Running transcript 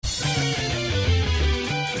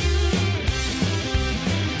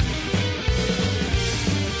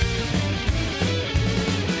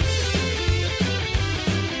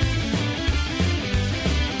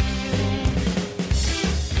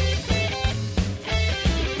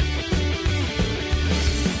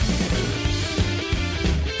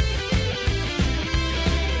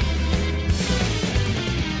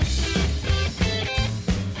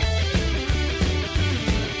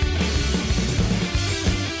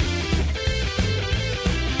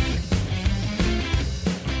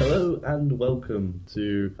Hello and welcome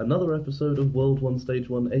to another episode of World 1 Stage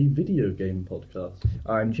 1, a video game podcast.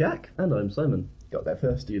 I'm Jack. And I'm Simon. Got there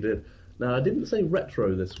first. You did. Now, I didn't say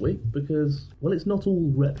retro this week because, well, it's not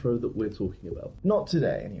all retro that we're talking about. Not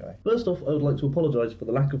today, anyway. First off, I would like to apologise for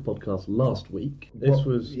the lack of podcast last week. This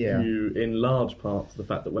was due in large part to the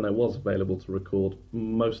fact that when I was available to record,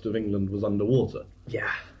 most of England was underwater.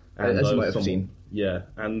 Yeah, And as I you might was have seen. Yeah,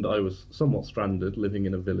 and I was somewhat stranded, living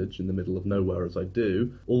in a village in the middle of nowhere as I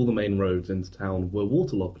do. All the main roads into town were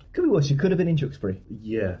waterlogged. Could be worse, you could have been in Tewkesbury,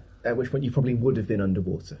 Yeah, at which point you probably would have been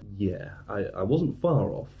underwater. yeah. I wasn't far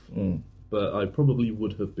off, but I probably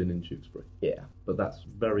would have been in Tewkesbury. Yeah, But that's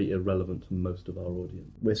very irrelevant to most of our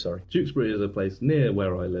audience. we're sorry. Tewkesbury is a place near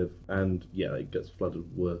where I live, and yeah, it gets flooded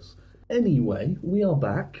worse. Anyway, we are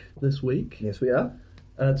back this week Yes, we are.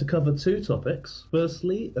 to cover two topics.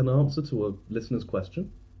 Firstly, an answer to a listener's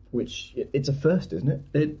question. Which, it's a first, isn't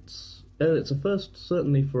it? It's a first,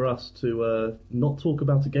 certainly for us, to not talk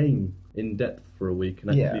about a game in depth for a week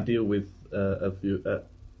and actually deal with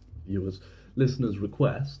listeners'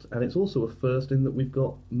 request. And it's also a first in that we've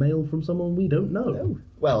got mail from someone we don't know. Oh.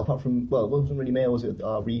 Well, apart from, it wasn't really mail, was it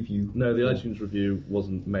our review? No, the iTunes review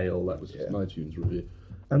wasn't mail, that was just an iTunes review.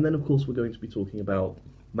 And then, of course, we're going to be talking about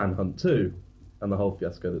Manhunt 2 and the whole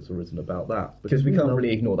fiasco that's arisen about that. Because we can't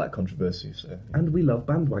really ignore that controversy, so... And we love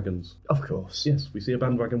bandwagons. Of course. Yes, we see a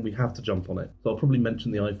bandwagon, we have to jump on it. So I'll probably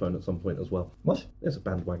mention the iPhone at some point as well. What? It's a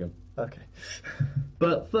bandwagon. Okay.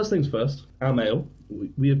 But first things first, our mail.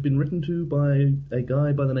 We have been written to by a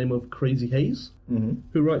guy by the name of Crazy Hayes,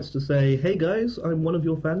 who writes to say, "Hey guys, I'm one of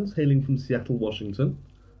your fans hailing from Seattle, Washington."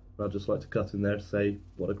 I'd just like to cut in there to say,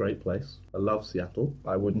 what a great place. I love Seattle.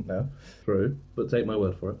 I wouldn't know. True, but take my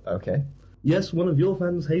word for it. Okay. Yes, one of your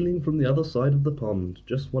fans hailing from the other side of the pond.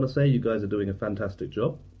 Just want to say you guys are doing a fantastic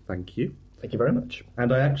job. Thank you. Thank you very much.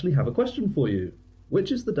 And I actually have a question for you.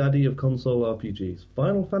 Which is the daddy of console RPGs,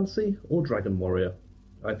 Final Fantasy or Dragon Warrior?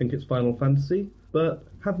 I think it's Final Fantasy, but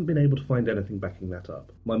haven't been able to find anything backing that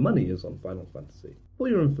up. My money is on Final Fantasy. For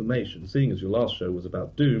your information, seeing as your last show was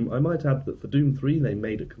about Doom, I might add that for Doom 3 they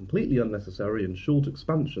made a completely unnecessary and short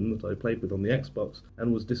expansion that I played with on the Xbox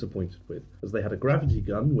and was disappointed with, as they had a gravity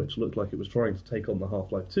gun which looked like it was trying to take on the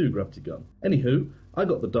Half-Life 2 gravity gun. Anywho, I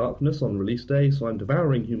got the Darkness on release day, so I'm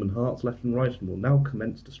devouring human hearts left and right and will now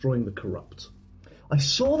commence destroying the corrupt. I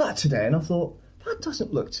saw that today and I thought, that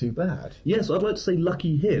doesn't look too bad. Yes, I'd like to say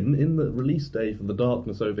lucky him, in the release day for the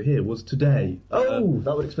Darkness over here was today. Oh,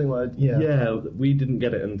 that would explain why. Yeah, we didn't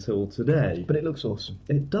get it until today. But it looks awesome.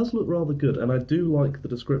 It does look rather good, and I do like the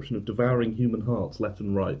description of devouring human hearts left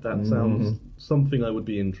and right. That sounds something I would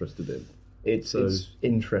be interested in. It's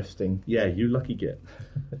interesting. Yeah, you lucky git.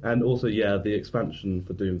 And also, yeah, the expansion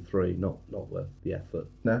for Doom 3, not worth the effort.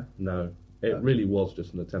 No? No. It really was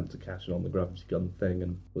just an attempt to cash in on the gravity gun thing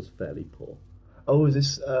and was fairly poor. Oh, is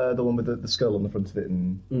this the one with the skull on the front of it?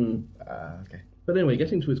 Okay. But anyway,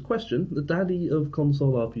 getting to his question, the daddy of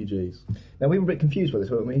console RPGs. Now, we were a bit confused by this,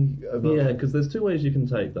 weren't we? Yeah, because there's two ways you can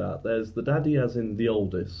take that. There's the daddy as in the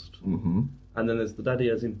oldest, and then there's the daddy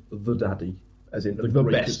as in the daddy. As in the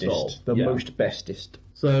greatest bestest. of. The most bestest.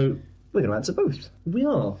 So, We're going to answer both. we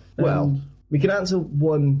are. Well, we can answer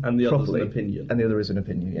one And the other's properly, an opinion. and the other is an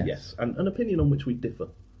opinion, yes. Yes, and an opinion on which we differ.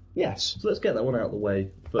 Yes. So let's get that one out of the way,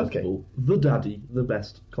 first of all. The daddy, the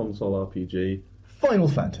best console RPG, Final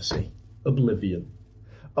Fantasy. Oblivion.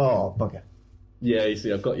 Oh, bugger. Yeah, you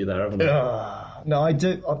see, I've got you there, haven't I? No, I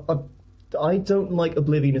don't like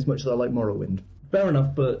Oblivion as much as I like Morrowind. Fair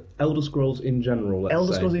enough, but Elder Scrolls in general, let's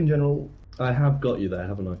Elder say. Scrolls in general, I have got you there,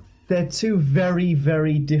 haven't I? they're two very,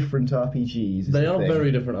 very different RPGs. They are very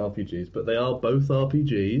different RPGs, but they are both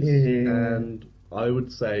RPGs, and I would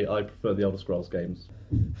say I prefer the Elder Scrolls games.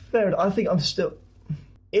 Fair enough. I think I'm still...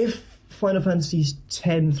 If Final Fantasies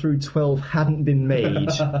 10 through 12 hadn't been made,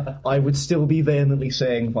 I would still be vehemently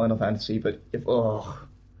saying Final Fantasy, but if...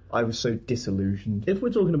 I was so disillusioned. If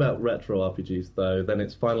we're talking about retro RPGs, though, then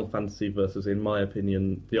it's Final Fantasy versus, in my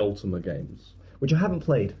opinion, the Ultima games. Which I haven't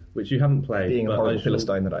played. Which you haven't played. Being a but horrible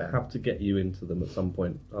Philistine that I am. I have to get you into them at some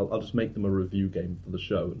point. I'll just make them a review game for the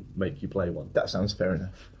show and make you play one. That sounds fair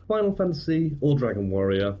enough. Final Fantasy or Dragon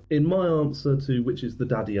Warrior. In my answer to which is the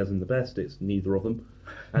daddy as in the best, it's neither of them.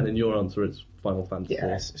 And in your answer, it's Final Fantasy.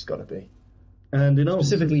 Yes, it's got to be. And in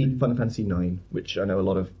specifically Final Fantasy 9, which I know a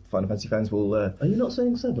lot of Final Fantasy fans will... Are you not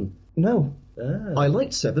saying 7? No. Ah. I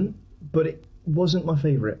liked 7, but it wasn't my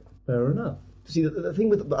favourite. Fair enough. See, the thing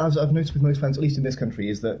with, as I've noticed with most fans, at least in this country,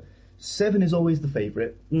 is that 7 is always the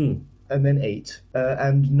favourite, and then 8,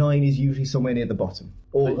 and 9 is usually somewhere near the bottom.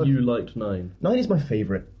 But you liked 9? 9 is my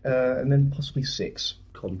favourite, and then possibly 6.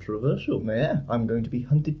 controversial. Yeah, I'm going to be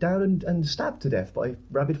hunted down and stabbed to death by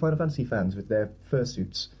rabid Final Fantasy fans with their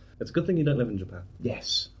fursuits. It's a good thing you don't live in Japan.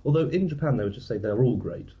 Yes. Although in Japan they would just say they're all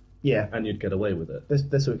great, Yeah, and you'd get away with it.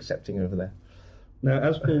 they're so accepting over there. Now,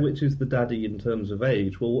 as for which is the daddy in terms of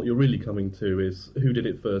age, well, what you're really coming to is who did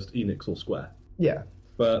it first, Enix or Square? Yeah.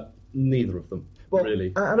 But neither of them, Well,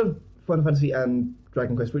 really. out of Final Fantasy and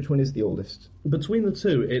Dragon Quest, which one is the oldest? Between the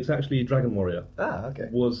two, it's actually Dragon Warrior. Ah, okay.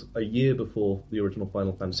 Was a year before the original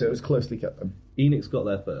Final Fantasy. So it was closely kept then. Enix got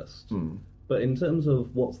there first. But in terms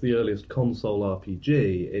of what's the earliest console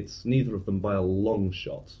RPG, it's neither of them by a long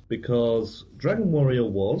shot. Because Dragon Warrior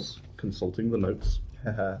was, consulting the notes,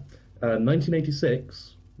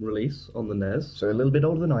 1986 release on the NES, So a little bit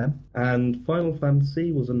older than I am. and Final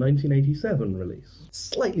Fantasy was a 1987 release.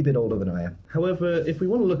 Slightly bit older than I am. However, if we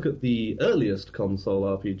want to look at the earliest console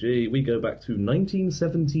RPG, we go back to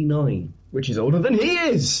 1979. Which is older than he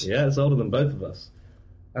is! Yeah, it's older than both of us.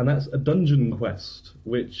 And that's a Dungeon Quest,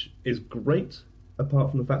 which is great, apart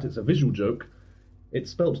from the fact it's a visual joke. It's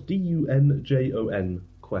spelt Dunjon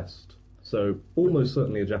Quest. So almost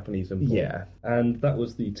certainly a Japanese import. Yeah. And that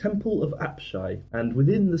was the Temple of Apshai. And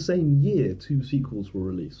within the same year, 2 sequels were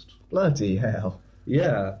released. Bloody hell.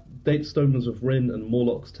 Yeah, Datestones of Rin and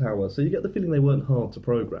Morlock's Tower. So you get the feeling they weren't hard to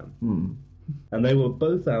program. And they were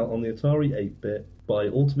both out on the Atari 8-bit by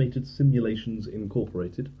Automated Simulations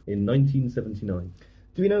Incorporated in 1979.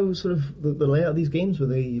 Do we know sort of the layout of these games? Were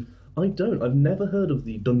they... I don't. I've never heard of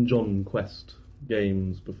the Dungeon Quest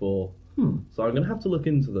games before. So I'm going to have to look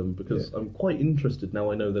into them because I'm quite interested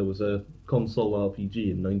now I know there was a console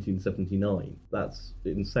RPG in 1979. That's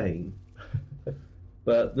insane.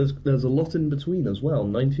 But there's a lot in between as well.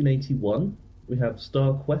 1981, we have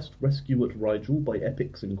Star Quest Rescue at Rigel by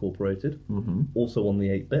Epix Incorporated, also on the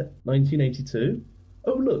 8-bit. 1982,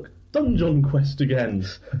 oh look, Dungeon Quest again.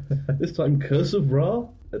 This time Curse of Ra,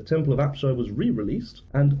 a Temple of Apshai was re-released,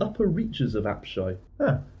 and Upper Reaches of Apshai.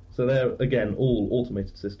 Ah. So they're, again, all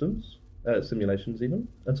automated systems. Simulations even,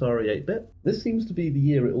 Atari 8-bit. This seems to be the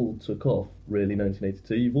year it all took off, really,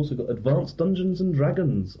 1982. You've also got Advanced Dungeons and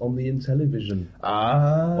Dragons on the Intellivision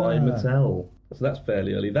by Mattel. So that's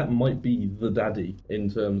fairly early. That might be the daddy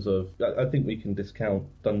in terms of... I think we can discount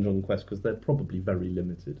Dungeon Quest because they're probably very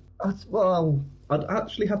limited. Well... I'd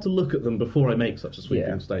actually have to look at them before I make such a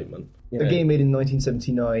sweeping statement. A game made in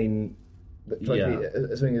 1979 that tried to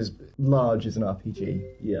be something as large as an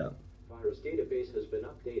RPG. Yeah. Virus database has been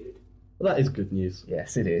updated. Well, that is good news.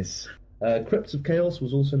 Yes, it is. Crypts of Chaos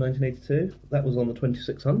was also 1982. That was on the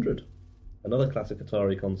 2600. Another classic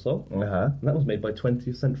Atari console. And that was made by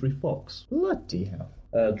 20th Century Fox. Bloody hell.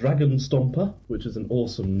 Dragon Stomper, which is an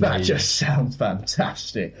awesome name. That just sounds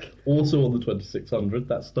fantastic. Also on the 2600,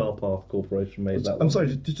 that Starpath Corporation made that one. I'm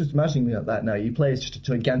sorry, just imagining me like that now. You play as just a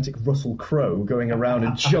gigantic Russell Crowe going around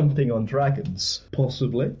and jumping on dragons.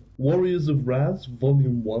 Possibly. Warriors of Raz,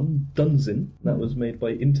 Volume 1, Dunzin. That was made by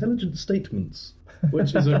Intelligent Statements,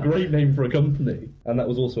 which is a great name for a company. And that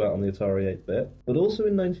was also out on the Atari 8-bit. But also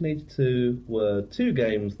in 1982 were 2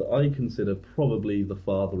 games that I consider probably the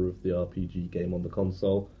father of the RPG game on the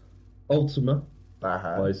console. Ultima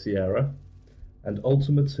by Sierra, and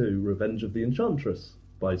Ultima 2, Revenge of the Enchantress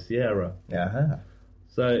by Sierra.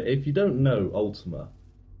 So if you don't know Ultima,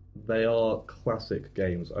 they are classic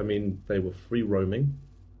games. I mean, they were free roaming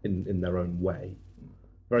in their own way.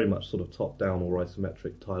 Very much sort of top-down or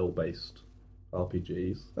isometric tile-based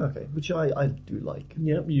RPGs. Okay, which I do like.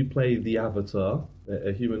 Yep, you play the Avatar,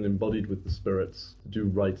 a human embodied with the spirits to do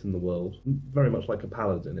right in the world. Very much like a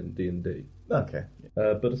paladin in D&D. Okay.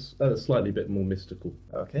 But a slightly bit more mystical.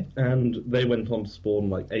 Okay. And they went on to spawn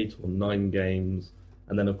like 8 or 9 games,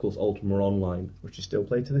 and then of course Ultima Online. Which is still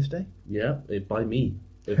played to this day? Yeah, by me,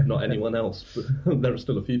 if not anyone else. But there are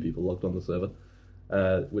still a few people logged on the server.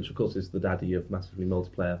 Which of course is the daddy of massively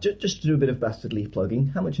multiplayer. Just to do a bit of bastardly plugging,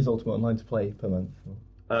 how much is Ultima Online to play per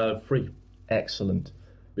month? Free. Excellent.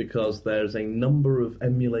 Because there's a number of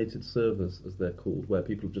emulated servers, as they're called, where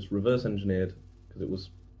people have just reverse engineered, because it was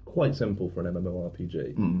quite simple for an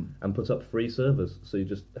MMORPG, and put up free servers. So you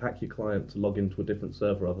just hack your client to log into a different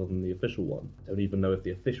server other than the official one. I don't even know if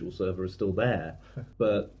the official server is still there,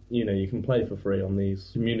 but you can play for free on these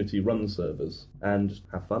community-run servers and just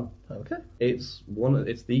have fun. Okay. It's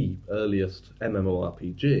the earliest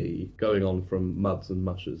MMORPG, going on from Muds and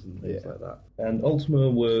Mushers and things like that. And Ultima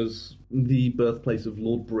was the birthplace of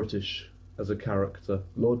Lord British as a character.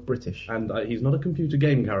 Lord British. And he's not a computer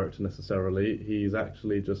game character necessarily, he's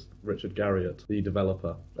actually just Richard Garriott, the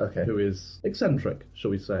developer, who is eccentric, shall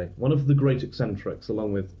we say. One of the great eccentrics,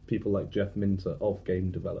 along with people like Jeff Minter of game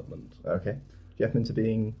development. Okay. Jeff Minter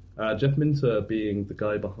being... Jeff Minter being the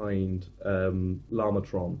guy behind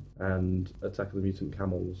Lamatron and Attack of the Mutant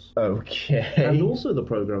Camels. Okay. And also the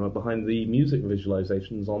programmer behind the music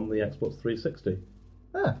visualizations on the Xbox 360.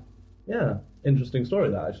 Ah. Yeah, interesting story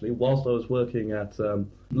that actually. Whilst I was working at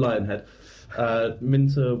Lionhead,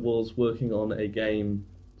 Minter was working on a game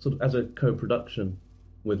sort of as a co-production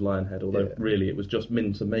with Lionhead, although really it was just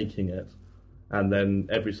Minter making it. And then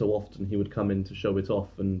every so often he would come in to show it off,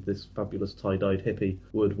 and this fabulous tie-dyed hippie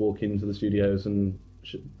would walk into the studios and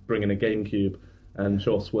bring in a GameCube and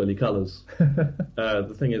show off swirly colours.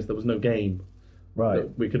 The thing is, there was no game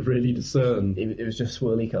that we could really discern. It was just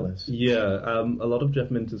swirly colours. Yeah, a lot of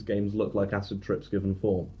Jeff Minter's games look like acid trips given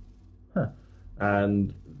form. Huh.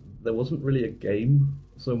 And there wasn't really a game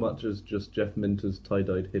so much as just Jeff Minter's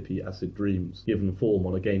tie-dyed hippie acid dreams given form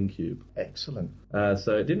on a GameCube. Excellent.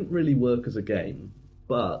 So it didn't really work as a game,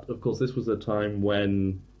 but of course this was a time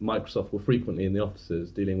when Microsoft were frequently in the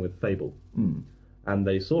offices dealing with Fable, and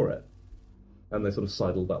they saw it, and they sort of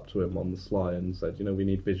sidled up to him on the sly and said, you know, we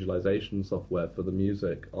need visualization software for the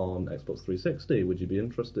music on Xbox 360, would you be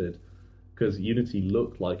interested? Because Unity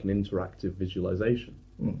looked like an interactive visualization.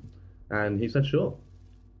 And he said sure,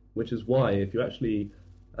 which is why if you actually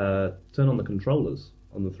turn on the controllers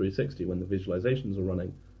on the 360 when the visualizations are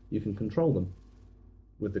running, you can control them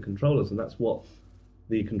with the controllers, and that's what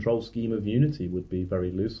the control scheme of Unity would be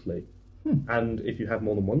very loosely. And if you have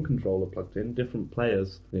more than one controller plugged in, different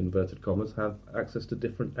players, in inverted commas, have access to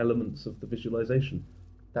different elements of the visualization.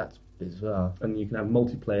 That's bizarre. And you can have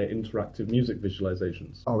multiplayer interactive music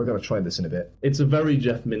visualizations. Oh, we've got to try this in a bit. It's a very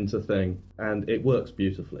Jeff Minter thing, and it works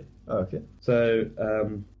beautifully. Oh, okay. So,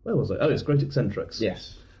 where was I? Oh, it's Great Eccentrics.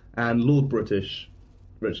 Yes. And Lord British,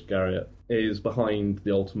 Richard Garriott, is behind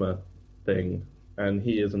the Ultima thing, and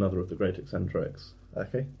he is another of the Great Eccentrics.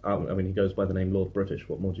 Okay. I mean, he goes by the name Lord British.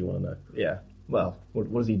 What more do you want to know? Yeah. Well, what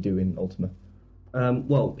does he do in Ultima?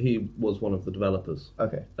 Well, he was one of the developers.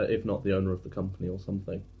 Okay. If not the owner of the company or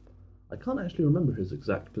something. I can't actually remember his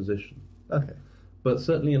exact position. Okay. But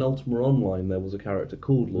certainly in Ultima Online there was a character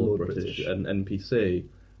called Lord British, an NPC,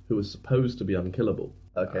 who was supposed to be unkillable.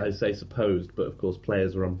 Okay. I say supposed, but of course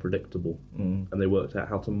players are unpredictable, and they worked out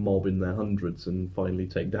how to mob in their hundreds and finally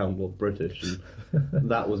take down Lord British, and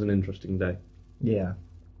that was an interesting day. Yeah.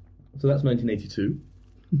 So that's 1982.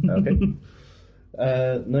 Okay.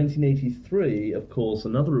 1983, of course,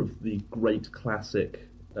 another of the great classic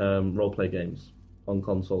role-play games on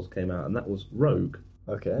consoles came out, and that was Rogue.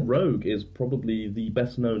 Okay. Rogue is probably the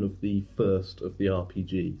best known of the first of the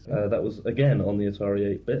RPGs. That was, again, on the Atari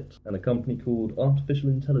 8-bit, and a company called Artificial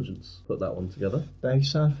Intelligence put that one together. They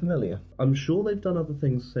sound familiar. I'm sure they've done other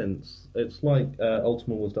things since. It's like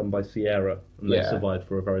Ultima was done by Sierra, and they survived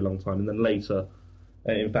for a very long time, and then later,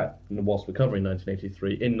 in fact, whilst we're covering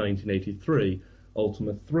 1983, in 1983,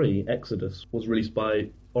 Ultima 3, Exodus, was released by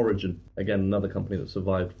Origin, again, another company that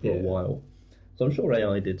survived for a while. So I'm sure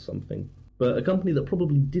AI did something. But a company that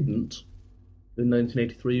probably didn't, in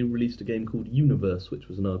 1983, released a game called Universe, which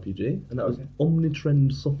was an RPG, and that was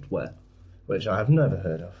Omnitrend Software. Which I have never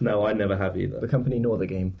heard of. No, I never have either. The company nor the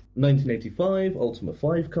game. 1985, Ultima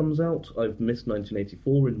 5 comes out. I've missed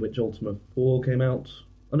 1984, in which Ultima 4 came out.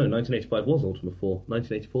 Oh no, 1985 was Ultima 4.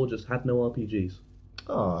 1984 just had no RPGs.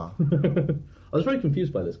 Ah. I was very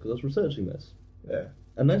confused by this, because I was researching this. Yeah.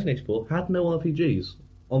 And 1984 had no RPGs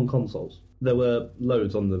on consoles. There were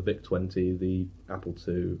loads on the VIC-20, the Apple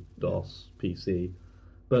II, DOS, PC,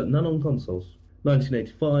 but none on consoles.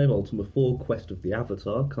 1985, Ultima 4, Quest of the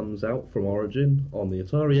Avatar comes out from Origin on the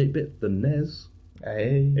Atari 8-bit, the NES.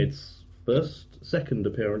 Hey. Its second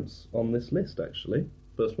appearance on this list, actually.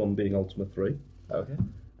 First one being Ultima 3. Okay.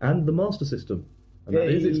 And the Master System. And that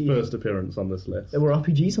is its first appearance on this list. There were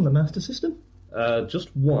RPGs on the Master System?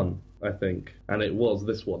 Just one, I think, and it was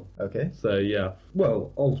this one. Okay. So, yeah.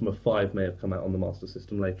 Well, Ultima 5 may have come out on the Master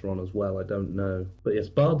System later on as well, I don't know. But yes,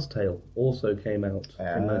 Bard's Tale also came out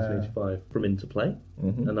in 1985 from Interplay,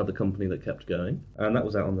 another company that kept going, and that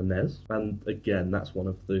was out on the NES. And again, that's one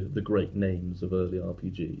of the great names of early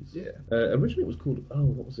RPGs. Yeah. Originally it was called,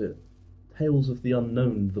 what was it? Tales of the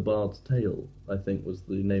Unknown, The Bard's Tale, I think was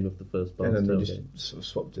the name of the first Bard's Tale and then they game. just sort of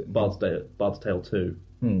swapped it. Bard's Tale 2.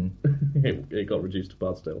 It got reduced to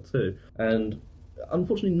Bard's Tale 2. And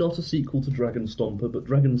unfortunately not a sequel to Dragon Stomper, but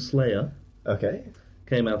Dragon Slayer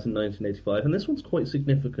came out in 1985. And this one's quite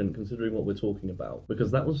significant considering what we're talking about,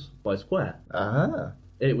 because that was by Square. Ah.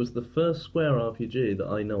 It was the first Square RPG that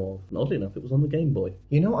I know of. And oddly enough, it was on the Game Boy.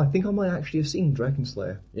 You know, I think I might actually have seen Dragon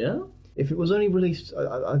Slayer. Yeah? If it was only released...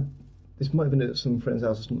 this might have been at some friend's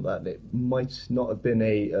house or something like that. It might not have been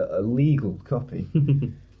a legal copy.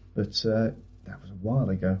 But that was a while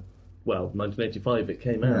ago. Well, 1985 it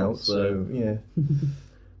came Now, out, so... yeah.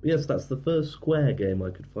 Yes, that's the first Square game I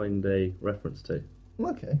could find a reference to.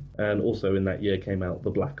 Okay. And also in that year came out the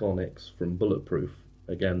Black Onyx from Bulletproof.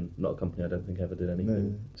 Again, not a company I don't think ever did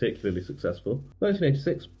anything particularly successful.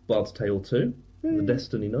 1986, Bard's Tale 2, The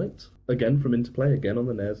Destiny Knight, again from Interplay, again on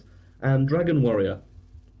the NES, and Dragon Warrior.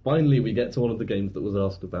 Finally, we get to one of the games that was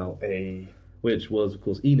asked about, which was, of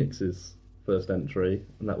course, Enix's first entry,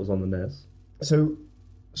 and that was on the NES. So,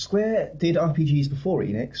 Square did RPGs before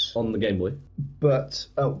Enix, On the Game Boy. but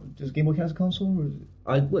does Game Boy count as a console? Or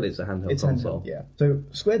is it... Well, it's a handheld It's console. handheld, yeah. So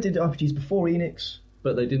Square did RPGs before Enix,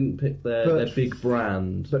 But they didn't pick their big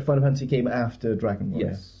brand. but Final Fantasy came after Dragon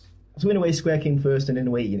Warrior. Yes. So in a way, Square came first, and in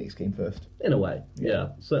a way, Enix came first. In a way, yeah.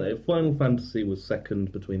 Certainly, Final Fantasy was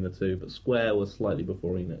second between the two, but Square was slightly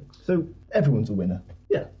before Enix. So everyone's a winner.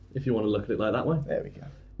 Yeah, if you want to look at it like that way. There we go.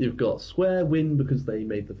 You've got Square win because they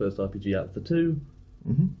made the first RPG out of the two.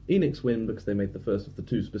 Mm-hmm. Enix win because they made the first of the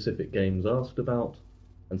two specific games asked about.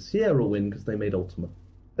 And Sierra win because they made Ultima.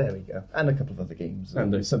 There we go. And a couple of other games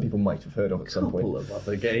And that some people might have heard of at A some couple point. of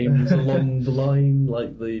other games along the line,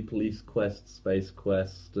 like the Police Quest, Space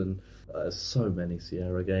Quest, and so many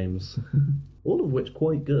Sierra games. All of which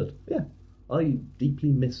quite good. Yeah, I deeply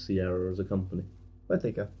miss Sierra as a company. where'd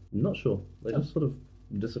they go? I'm not sure. They just sort of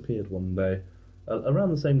disappeared one day.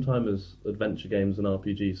 Around the same time as adventure games and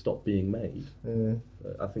RPGs stopped being made.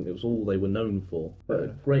 I think it was all they were known for. But a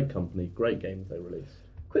great company, great games they released.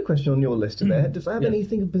 Quick question on your list there. Does that have Yeah.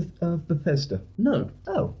 anything of Bethesda? No.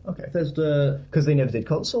 Oh, okay. Bethesda, Because they never did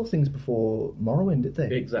console things before Morrowind, did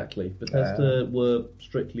they? exactly. Bethesda were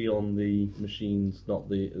strictly on the machines, not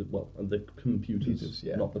the computers,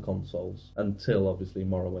 yeah. not the consoles, until obviously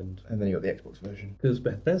Morrowind. And then you got the Xbox version. Because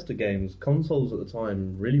Bethesda games, consoles at the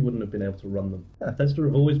time really wouldn't have been able to run them. Bethesda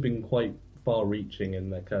have always been quite far-reaching in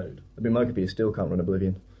their code. I mean, my computer still can't run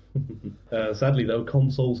Oblivion. Sadly, though,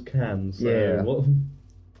 consoles can. So Yeah. what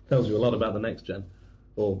tells you a lot about the next gen,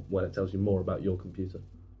 or well, it tells you more about your computer.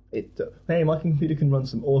 Hey, my computer can run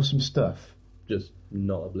some awesome stuff. Just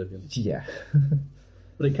not Oblivion, Yeah.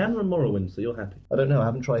 but it can run Morrowind, so you're happy. I don't know. I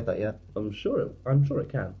haven't tried that yet. I'm sure it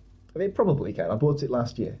can. I mean, it probably can. I bought it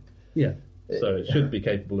last year. Yeah. So it should be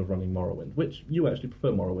capable of running Morrowind, which you actually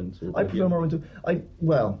prefer Morrowind to Oblivion. I prefer Morrowind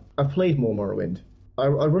to... I've played more Morrowind.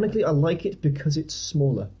 Ironically, I like it because it's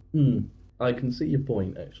smaller. I can see your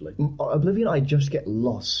point, actually. Oblivion, I just get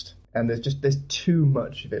lost, and there's too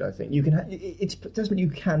much of it. I think you can. It does mean you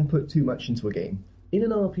can put too much into a game. In an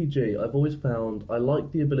RPG, I've always found I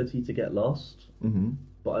like the ability to get lost,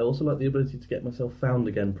 but I also like the ability to get myself found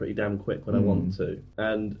again pretty damn quick when I want to.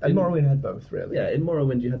 And Morrowind had both, really. Yeah, in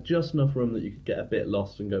Morrowind you had just enough room that you could get a bit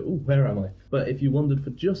lost and go, ooh, where am I? But if you wandered for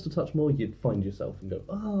just a touch more, you'd find yourself and go,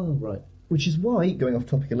 oh, right. Which is why, going off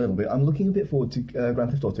topic a little bit, I'm looking a bit forward to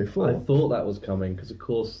Grand Theft Auto 4. I thought that was coming, because of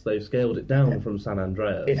course they've scaled it down from San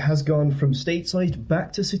Andreas. It has gone from state-sized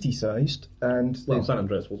back to city-sized, and... Well, San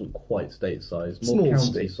Andreas wasn't quite state-sized, more small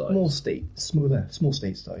county-sized. Small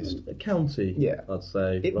state-sized. A county, Yeah. I'd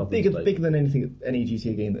say. rather Bigger than state. than any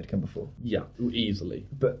GTA game that had come before. Yeah, easily.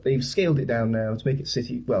 But they've scaled it down now to make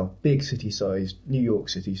it big city-sized, New York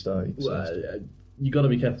City-sized. You got to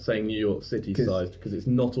be careful saying New York City-sized, because it's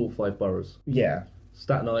not all 5 boroughs. Yeah.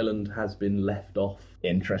 Staten Island has been left off.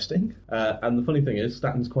 Interesting. And the funny thing is,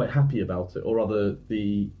 Statten's quite happy about it, or rather,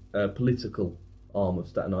 the political arm of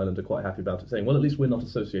Staten Island are quite happy about it, saying, well, at least we're not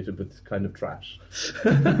associated with this kind of trash.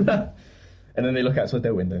 And then they look outside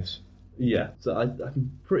their windows. Yeah, so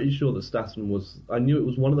I'm pretty sure that Staten was... I knew it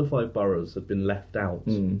was one of the 5 boroughs had been left out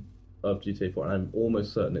of GTA 4, and I'm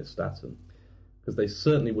almost certain it's Staten. Because they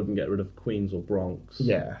certainly wouldn't get rid of Queens or Bronx.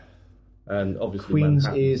 Yeah. And obviously Queens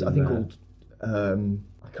Manhattan's is, I in think, there. called...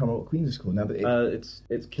 I can't remember what Queens is called now, but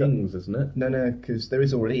it's Kings, isn't it? No, because there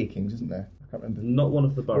is already a Kings, isn't there? I can't remember. Not one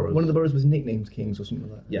of the boroughs. One of the boroughs was nicknamed Kings or something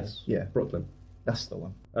like that. Yes. Yeah. Brooklyn. That's the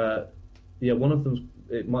one. Yeah, one of them,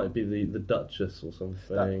 it might be the Duchess or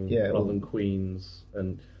something, rather than Queens.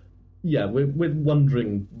 And yeah, we're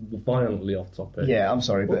wandering violently off topic. Yeah, I'm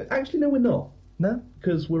sorry, Well, but... actually, no, we're not. No?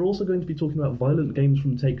 Because we're also going to be talking about violent games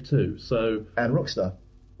from Take-Two. So, And Rockstar.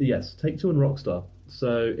 yes, Take-Two and Rockstar.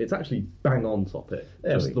 So it's actually bang on topic,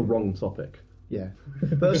 just the wrong topic. Yeah.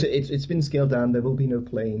 But also, it's been scaled down. There will be no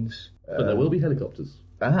planes. But there will be helicopters.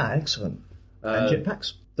 Excellent. And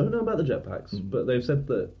jetpacks. Don't know about the jetpacks, but they've said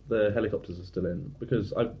that the helicopters are still in,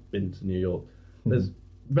 because I've been to New York. There's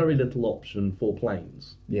very little option for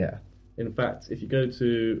planes. Yeah. In fact, if you go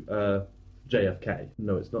to JFK,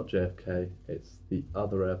 no, it's not JFK, it's the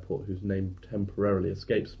other airport whose name temporarily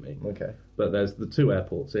escapes me. Okay. But there's the 2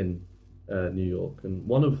 airports in New York, and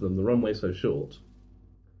one of them, the runway's so short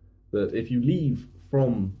that if you leave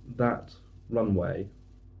from that runway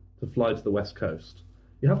to fly to the west coast,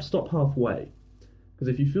 you have to stop halfway. Because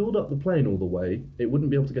if you filled up the plane all the way, it wouldn't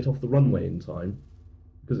be able to get off the runway in time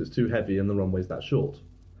because it's too heavy and the runway's that short.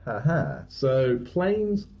 Haha. So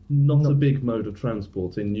planes, not a big mode of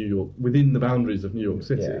transport in New York, within the boundaries of New York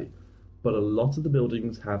City, Yeah. but a lot of the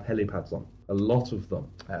buildings have helipads on. A lot of them.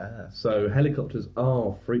 Ah. So helicopters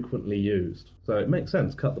are frequently used. So it makes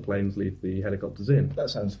sense, cut the planes, leave the helicopters in. That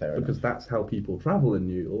sounds fair enough. Because that's how people travel in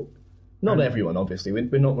New York. Not everyone, obviously.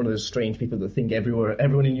 We're not one of those strange people that think everyone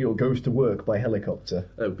in New York goes to work by helicopter.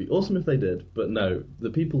 It would be awesome if they did, but no.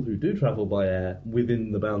 The people who do travel by air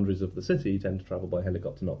within the boundaries of the city tend to travel by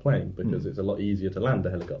helicopter, not plane, because it's a lot easier to land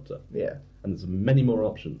a helicopter. Yeah. And there's many more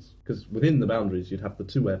options. Because within the boundaries, you'd have the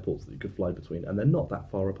two airports that you could fly between, and they're not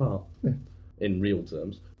that far apart in real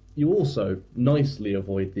terms. You also nicely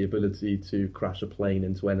avoid the ability to crash a plane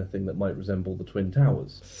into anything that might resemble the Twin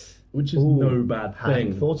Towers, which is no bad Hadn't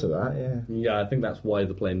thing. thought of that, yeah. Yeah, I think that's why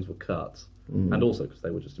the planes were cut. And also because they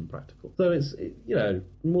were just impractical. So it's,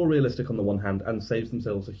 more realistic on the one hand and saves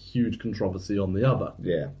themselves a huge controversy on the other.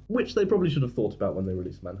 Yeah. Which they probably should have thought about when they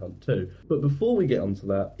released Manhunt 2. But before we get onto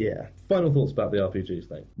that, Yeah. final thoughts about the RPGs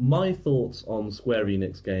thing. My thoughts on Square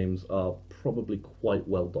Enix games are probably quite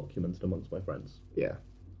well documented amongst my friends. Yeah.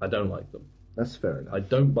 I don't like them. That's fair enough. I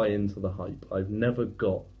don't buy into the hype. I've never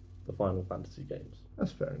got the Final Fantasy games.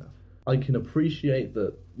 That's fair enough. I can appreciate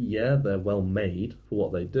that, yeah, they're well made for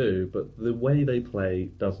what they do, but the way they play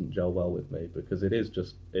doesn't gel well with me because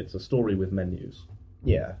it's a story with menus.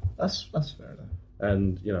 Yeah. That's fair enough.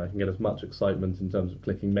 And, I can get as much excitement in terms of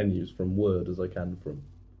clicking menus from Word as I can from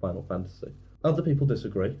Final Fantasy. Other people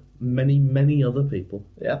disagree. Many, many other people.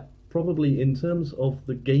 Yeah. Probably in terms of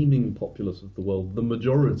the gaming populace of the world, the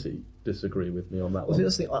majority disagree with me on that Well, see, one.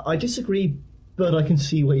 that's the thing. I disagree, but I can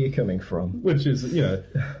see where you're coming from. Which is,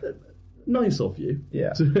 nice of you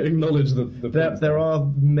Yeah. to acknowledge the There are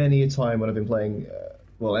many a time when I've been playing,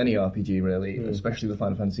 any RPG really, especially the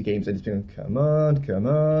Final Fantasy games, and it's been, come on,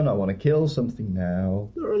 I want to kill something now.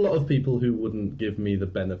 There are a lot of people who wouldn't give me the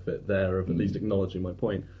benefit there of at least acknowledging my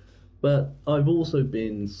point. But I've also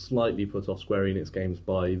been slightly put off Square Enix games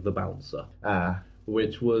by The Bouncer, Ah.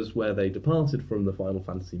 which was where they departed from the Final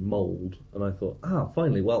Fantasy mould, and I thought,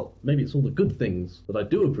 finally, well, maybe it's all the good things that I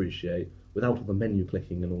do appreciate without all the menu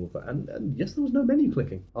clicking and all of that. And yes, there was no menu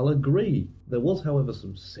clicking. I'll agree. There was, however,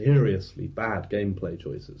 some seriously bad gameplay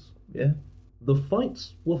choices. Yeah. The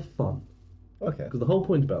fights were fun. Okay. Because the whole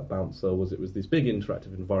point about Bouncer was it was these big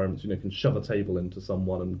interactive environments, you can shove a table into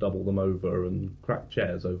someone and double them over and crack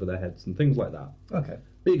chairs over their heads and things like that. Okay.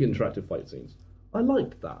 Big interactive fight scenes. I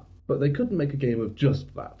liked that, but they couldn't make a game of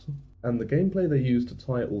just that. And the gameplay they used to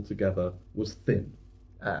tie it all together was thin,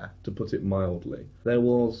 to put it mildly. There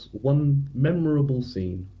was one memorable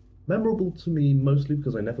scene. Memorable to me mostly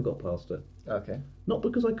because I never got past it. Okay. Not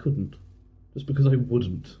because I couldn't, just because I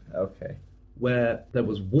wouldn't. Okay. Where there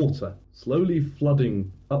was water slowly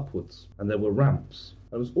flooding upwards, and there were ramps.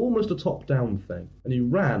 It was almost a top-down thing, and you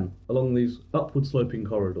ran along these upward-sloping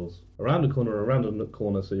corridors, around a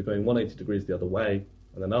corner, so you're going 180 degrees the other way,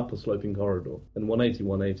 and then up a sloping corridor, and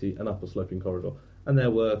 180, and up a sloping corridor. And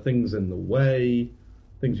there were things in the way,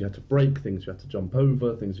 things you had to break, things you had to jump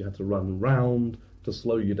over, things you had to run round to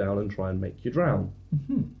slow you down and try and make you drown.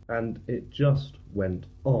 Mm-hmm. And it just went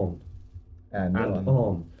on And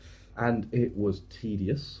on. And it was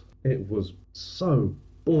tedious. It was so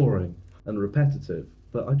boring and repetitive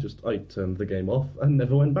that I turned the game off and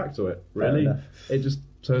never went back to it, really. enough. It just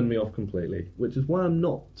turned me off completely, which is why I'm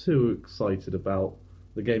not too excited about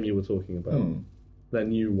the game you were talking about, their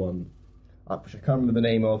new one. Which I can't remember the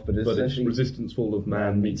name of, but it's But it's essentially Resistance Fall of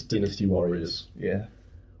Man meets Dynasty Warriors, Yeah.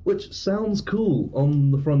 which sounds cool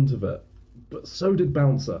on the front of it, but so did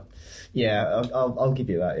Bouncer. Yeah, I'll give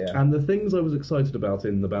you that, yeah. And the things I was excited about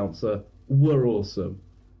in The Bouncer were awesome,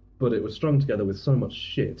 but it was strung together with so much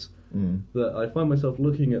shit that I find myself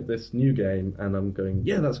looking at this new game and I'm going,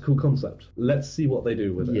 yeah, that's a cool concept. Let's see what they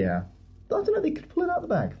do with it. Yeah. I don't know, they could pull it out of the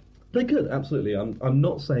bag. They could, absolutely. I'm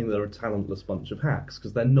not saying they're a talentless bunch of hacks,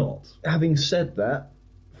 because they're not. Having said that,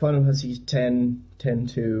 Final Fantasy 10,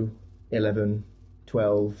 10-2, 11,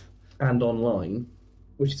 12, And online,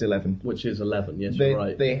 which is 11. which is 11, yes, you're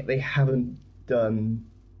right. They haven't done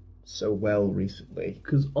so well recently.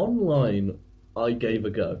 Because online, I gave a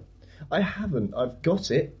go. I haven't. I've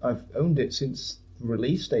got it. I've owned it since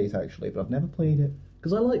release date, actually, but I've never played it.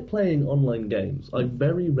 Because I like playing online games. I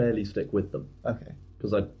very rarely stick with them. Okay.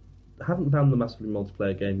 Because I haven't found the massively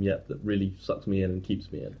multiplayer game yet that really sucks me in and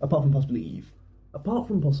keeps me in. Apart from possibly Eve. Apart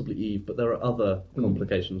from possibly Eve, but there are other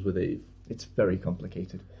complications with Eve. It's very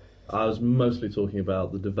complicated. I was mostly talking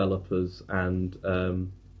about the developers and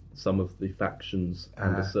some of the factions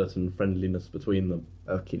and a certain friendliness between them.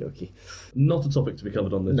 Okie dokie. Not a topic to be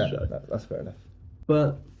covered on this No, show. that's fair enough.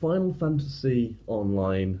 But Final Fantasy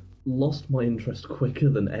Online lost my interest quicker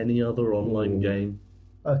than any other online game.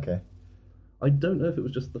 Okay. I don't know if it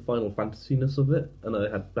was just the Final Fantasy-ness of it, and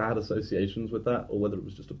I had bad associations with that, or whether it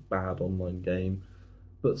was just a bad online game.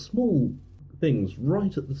 But small things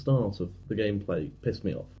right at the start of the gameplay pissed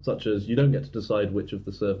me off, such as you don't get to decide which of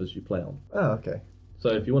the servers you play on. Oh, okay. So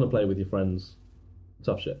if you want to play with your friends,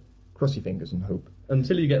 tough shit. Cross your fingers and hope.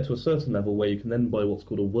 Until you get to a certain level where you can then buy what's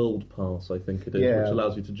called a world pass, I think it is, Yeah. which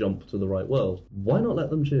allows you to jump to the right world. Why not let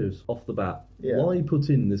them choose off the bat? Yeah. Why put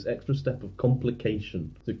in this extra step of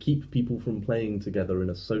complication to keep people from playing together in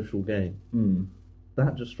a social game?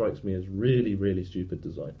 That just strikes me as really, really stupid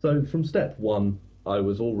design. So from step one, I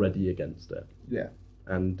was already against it. Yeah.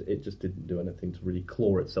 And it just didn't do anything to really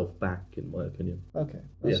claw itself back, in my opinion. Okay,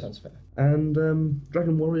 that Yeah. sounds fair. And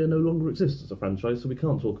Dragon Warrior no longer exists as a franchise, so we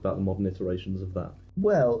can't talk about the modern iterations of that.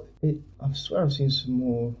 Well, I swear I've seen some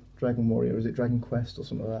more Dragon Warrior. Is it Dragon Quest or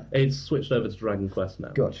something like that? It's switched over to Dragon Quest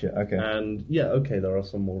now. Gotcha, okay. And yeah, okay, there are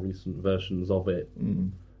some more recent versions of it,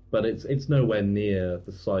 but it's nowhere near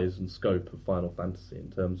the size and scope of Final Fantasy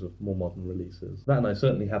in terms of more modern releases. That, and I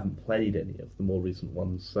certainly haven't played any of the more recent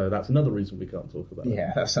ones, so that's another reason we can't talk about it.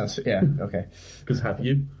 Yeah, that sounds... Yeah, okay. Because have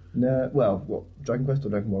you? No, well, what, Dragon Quest or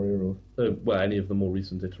Dragon Warrior or... Well, any of the more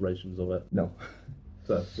recent iterations of it. No.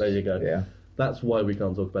 So, there you go. Yeah. That's why we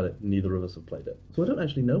can't talk about it. Neither of us have played it. So I don't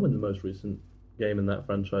actually know when the most recent game in that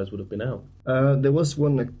franchise would have been out. There was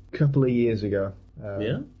one a couple of years ago.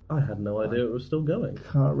 Yeah? I had no idea it was still going.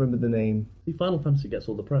 Can't remember the name. See, Final Fantasy gets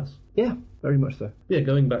all the press. Yeah, very much so. Yeah,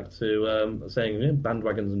 going back to saying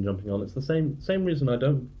bandwagons and jumping on, it's the same reason I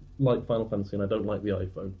don't like Final Fantasy and I don't like the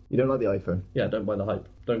iPhone. You don't like the iPhone? Yeah, don't buy the hype.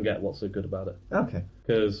 Don't get what's so good about it. Okay.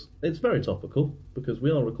 Because it's very topical, because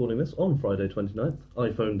we are recording this on Friday 29th,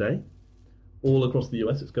 iPhone Day. All across the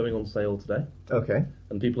US, it's going on sale today. Okay.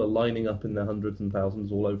 And people are lining up in their hundreds and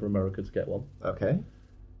thousands all over America to get one. Okay.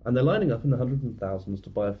 And they're lining up in the hundreds and thousands to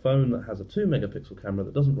buy a phone that has a 2-megapixel camera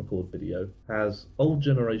that doesn't record video, has old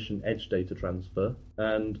generation edge data transfer,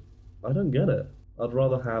 and I don't get it. I'd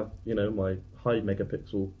rather have, my high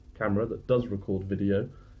megapixel camera that does record video,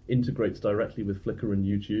 integrates directly with Flickr and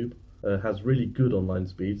YouTube, has really good online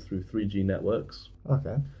speeds through 3G networks.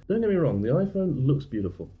 Okay. Don't get me wrong, the iPhone looks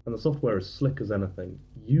beautiful, and the software is slick as anything.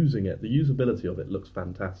 Using it, the usability of it looks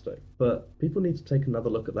fantastic. But people need to take another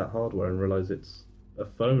look at that hardware and realise it's a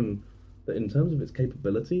phone that, in terms of its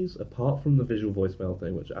capabilities, apart from the visual voicemail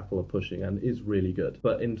thing, which Apple are pushing and is really good,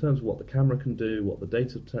 but in terms of what the camera can do, what the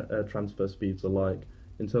data transfer speeds are like,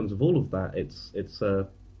 in terms of all of that, it's a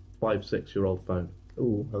 5-6-year-old phone.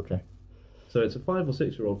 Ooh, okay. So it's a 5 or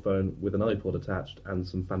 6-year-old phone with an iPod attached and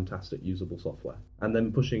some fantastic usable software. And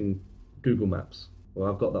then pushing Google Maps.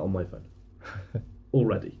 Well, I've got that on my phone.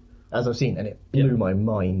 Already. As I've seen, and it blew my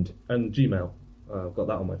mind. And Gmail. I've got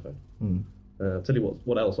that on my phone. Tell you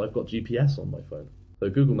what else, I've got GPS on my phone. So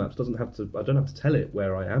Google Maps I don't have to tell it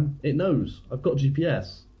where I am. It knows. I've got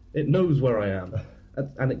GPS. It knows where I am.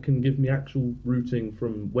 And it can give me actual routing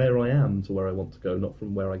from where I am to where I want to go, not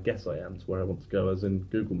from where I guess I am to where I want to go, as in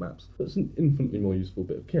Google Maps. So it's an infinitely more useful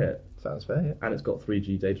bit of kit. Sounds fair, yeah. And it's got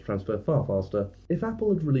 3G data transfer far faster. If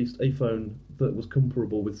Apple had released a phone that was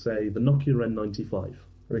comparable with, say, the Nokia N95,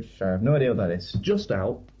 Which I have no idea what that is. just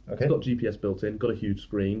out, Okay. it's got GPS built in, got a huge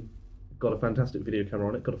screen, got a fantastic video camera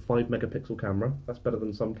on it, got a 5-megapixel camera. That's better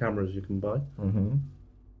than some cameras you can buy. Mm-hmm.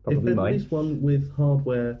 If Probably they mine. released one with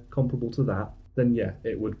hardware comparable to that, then yeah,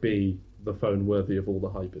 it would be the phone worthy of all the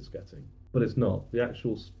hype it's getting. But it's not. The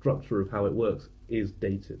actual structure of how it works is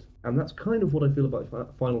dated. And that's kind of what I feel about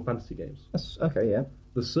Final Fantasy games. That's, okay, yeah.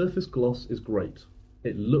 The surface gloss is great.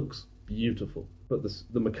 It looks beautiful. But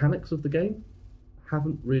the mechanics of the game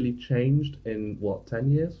haven't really changed in, 10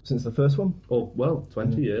 years? Since the first one? Or,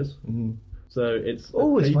 20 years. Mm-hmm. So it's...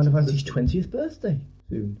 Oh, it's dated Final Fantasy's system. 20th birthday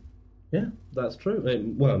soon. Yeah, that's true.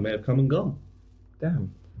 It may have come and gone.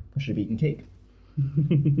 Damn. I should have eaten cake.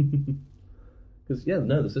 Because,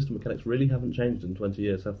 the system mechanics really haven't changed in 20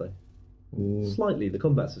 years, have they? Slightly, the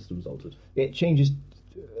combat system's altered. It changes.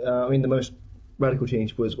 The most radical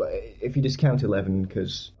change was if you discount 11,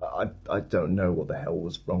 because I don't know what the hell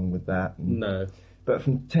was wrong with that. No. But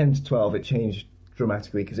from 10 to 12, it changed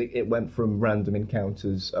dramatically because it went from random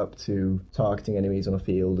encounters up to targeting enemies on a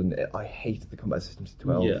field, and I hated the combat systems at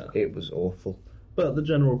 12. Yeah. It was awful. But the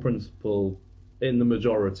general principle, in the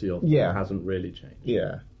majority of them, hasn't really changed.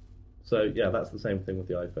 Yeah. So, that's the same thing with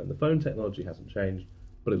the iPhone. The phone technology hasn't changed,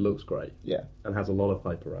 but it looks great. Yeah. And has a lot of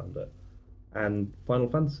hype around it. And Final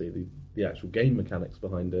Fantasy, the actual game mechanics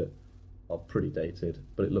behind it are pretty dated,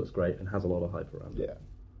 but it looks great and has a lot of hype around it. Yeah.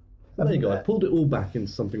 So there you go. I pulled it all back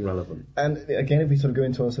into something relevant. And again, if we sort of go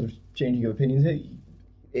into our sort of changing of opinions here,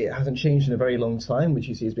 it hasn't changed in a very long time, which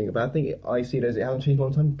you see as being a bad thing. I see it as it hasn't changed in a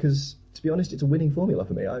long time because, to be honest, it's a winning formula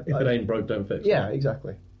for me. If it ain't broke, don't fix it. Yeah,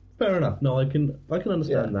 exactly. Fair enough. No, I can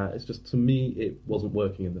understand that. It's just, to me, it wasn't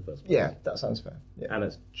working in the first place. Yeah, that sounds fair. Yeah. And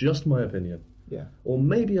it's just my opinion. Yeah. Or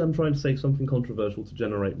maybe I'm trying to say something controversial to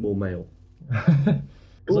generate more mail.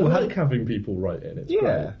 Ooh, I like having people write in. It's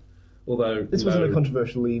great. Although This wasn't a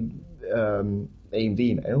controversially aimed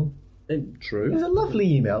email. True. It was a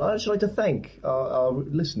lovely email. I'd just like to thank our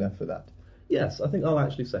listener for that. Yes, I think I'll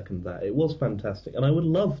actually second that. It was fantastic. And I would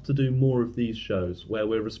love to do more of these shows where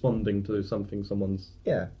we're responding to something someone's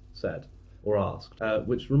said or asked.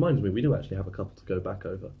 Which reminds me, we do actually have a couple to go back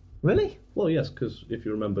over. Really? Well, yes, because if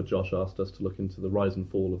you remember, Josh asked us to look into the rise and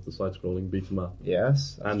fall of the side-scrolling beat-em-up.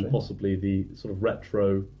 Yes. And true. possibly the sort of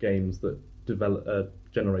retro games that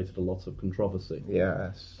generated a lot of controversy.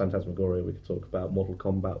 Yes. Phantasmagoria we could talk about, Mortal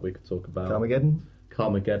Kombat we could talk about.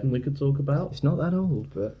 Carmageddon we could talk about. It's not that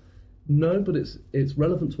old, but... No, but it's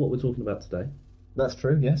relevant to what we're talking about today. That's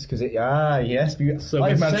true, yes, because yes, So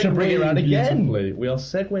I managed to bring it around again. We are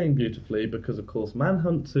segueing beautifully because, of course,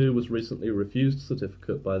 Manhunt 2 was recently refused a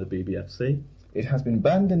certificate by the BBFC. It has been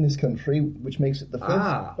banned in this country, which makes it the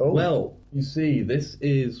first... Well, you see, this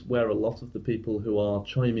is where a lot of the people who are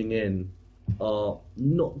chiming in are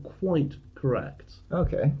not quite correct.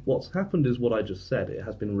 Okay. What's happened is what I just said. It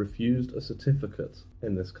has been refused a certificate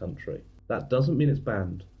in this country. That doesn't mean it's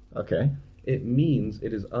banned. Okay. It means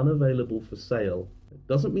it is unavailable for sale. It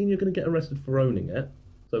doesn't mean you're going to get arrested for owning it.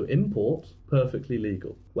 So import, perfectly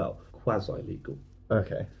legal. Well, quasi-legal.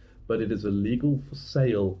 Okay. But it is illegal for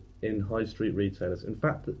sale in high street retailers. In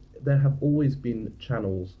fact, there have always been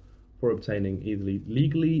channels for obtaining either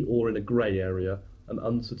legally or in a grey area an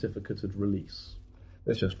uncertificated release.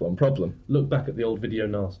 There's just one problem. Look back at the old Video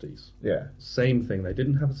Nasties. Yeah. Same thing. They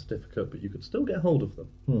didn't have a certificate, but you could still get hold of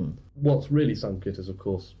them. What's really sunk it is, of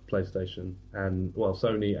course, PlayStation and, well,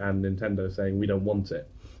 Sony and Nintendo saying we don't want it.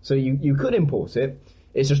 So you could import it,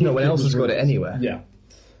 it's just no one else has got it anywhere. Yeah.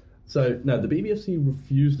 So, no, the BBFC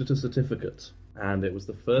refused it a certificate, and it was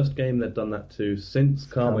the first game they'd done that to since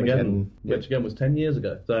Carmageddon, which again was 10 years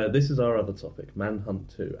ago. So this is our other topic,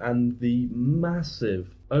 Manhunt 2, and the massive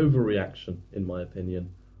overreaction, in my opinion,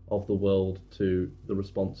 of the world to the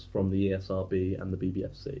response from the ESRB and the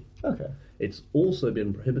BBFC. Okay. It's also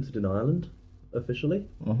been prohibited in Ireland, officially.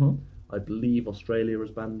 Mm-hmm. I believe Australia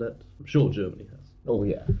has banned it. I'm sure Germany has. Oh,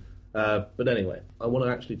 yeah. But anyway, I want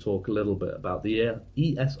to actually talk a little bit about the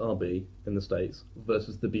ESRB in the States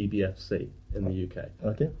versus the BBFC in the UK.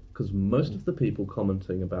 Okay. Because most of the people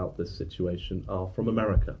commenting about this situation are from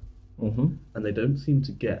America. Mm-hmm. And they don't seem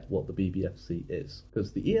to get what the BBFC is.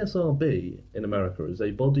 Because the ESRB in America is a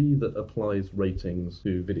body that applies ratings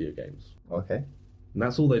to video games. Okay. And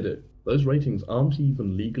that's all they do. Those ratings aren't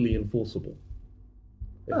even legally enforceable.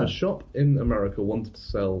 If a shop in America wanted to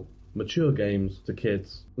sell mature games to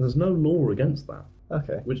kids, there's no law against that.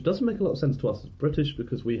 Okay. Which doesn't make a lot of sense to us as British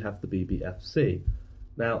because we have the BBFC.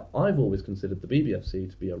 Now, I've always considered the BBFC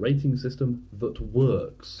to be a rating system that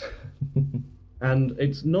works. And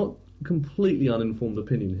it's not completely uninformed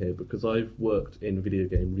opinion here because I've worked in video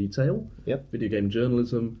game retail, video game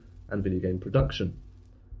journalism, and video game production.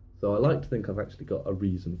 So I like to think I've actually got a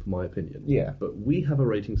reason for my opinion. Yeah. But we have a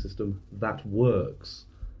rating system that works.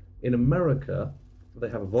 In America, they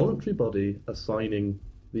have a voluntary body assigning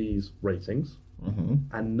these ratings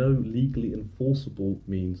and no legally enforceable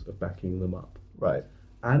means of backing them up. Right.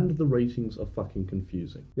 And the ratings are fucking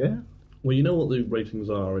confusing. Yeah? Well, you know what the ratings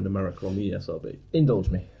are in America on the ESRB? Indulge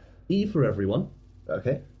me. E for everyone.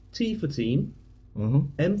 Okay. T for teen.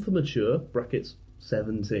 M for mature, brackets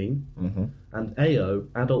 17. And AO,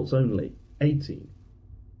 adults only, 18.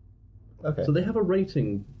 Okay. So they have a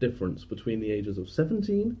rating difference between the ages of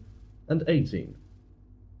 17 and 18.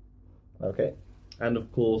 Okay. And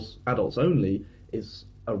of course, adults only is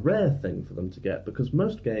a rare thing for them to get because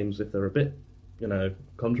most games, if they're a bit,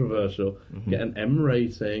 controversial, get an M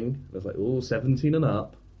rating. It's like, 17 and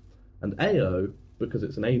up. And AO, because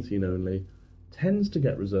it's an 18 only, tends to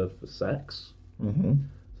get reserved for sex.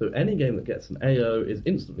 So any game that gets an AO is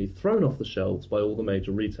instantly thrown off the shelves by all the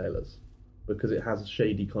major retailers because it has a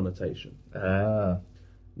shady connotation.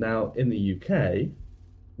 Now, in the UK,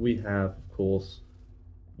 we have, of course,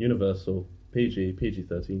 Universal, PG,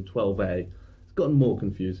 PG-13, 12A. It's gotten more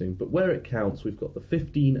confusing, but where it counts, we've got the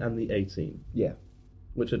 15 and the 18. Yeah.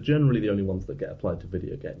 Which are generally the only ones that get applied to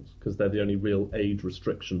video games, because they're the only real age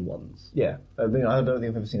restriction ones. Yeah. I don't think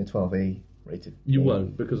I've ever seen a 12E rated. You game.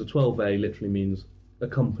 won't, because a 12A literally means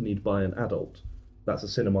accompanied by an adult. That's a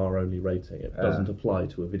cinema-only rating. It doesn't apply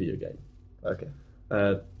to a video game. Okay.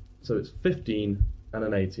 So it's 15 and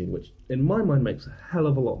an 18, which in my mind makes a hell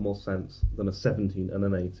of a lot more sense than a 17 and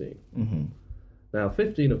an 18. Mm-hmm. Now,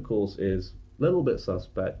 15, of course, is a little bit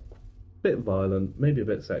suspect, bit violent, maybe a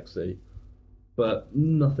bit sexy, but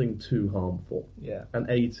nothing too harmful. Yeah. And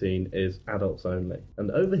 18 is adults only.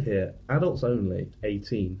 And over here, adults only,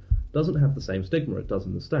 18, doesn't have the same stigma it does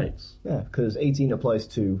in the States. Yeah, because 18 applies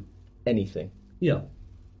to anything. Yeah.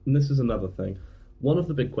 And this is another thing. One of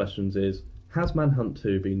the big questions is, has Manhunt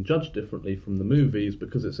 2 been judged differently from the movies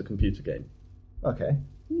because it's a computer game? Okay.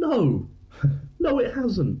 No! No, it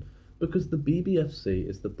hasn't. Because the BBFC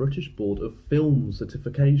is the British Board of Film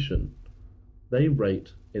Certification. They rate,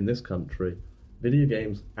 in this country, video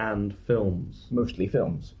games and films. Mostly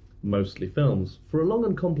films. Mostly films. For a long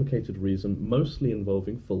and complicated reason, mostly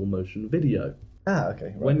involving full motion video. Ah, okay.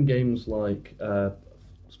 Right. When games like,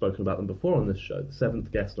 spoken about them before on this show, The Seventh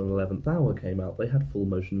Guest and 11th Hour came out, they had full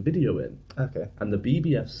motion video in. Okay. And the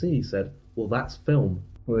BBFC said, well, that's film.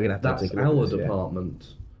 We're going to have to That's take a look our at this, department.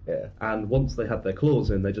 Yeah. And once they had their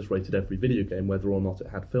clause in, they just rated every video game whether or not it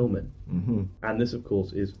had film in. Mm-hmm. And this, of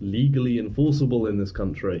course, is legally enforceable in this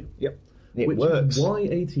country. Yep. It which works. is why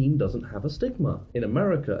 18 doesn't have a stigma. In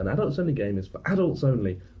America, an adults-only game is for adults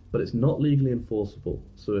only, but it's not legally enforceable.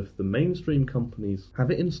 So if the mainstream companies have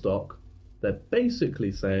it in stock, they're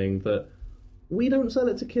basically saying that we don't sell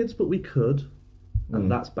it to kids, but we could, and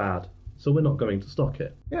that's bad. So we're not going to stock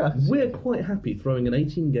it. Yeah. We're quite happy throwing an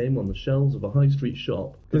 18 game on the shelves of a high street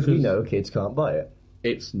shop Because we know kids can't buy it.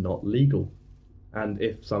 it's not legal. And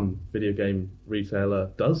if some video game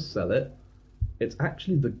retailer does sell it, it's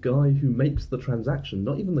actually the guy who makes the transaction,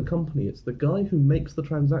 not even the company, it's the guy who makes the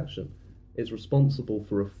transaction is responsible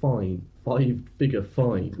for a fine, 5-figure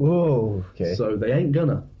fine. Whoa. Okay. So they ain't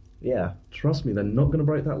gonna. yeah. Trust me, they're not gonna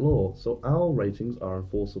break that law. So our ratings are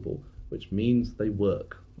enforceable, which means they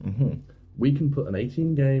work. Mm-hmm. We can put an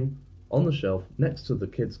 18 game on the shelf next to the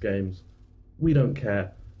kids' games. We don't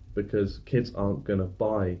care, because kids aren't gonna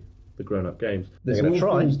buy the grown-up games. This They're gonna all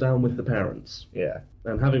try. falls down with the parents. Yeah.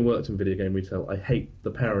 And having worked in video game retail, I hate the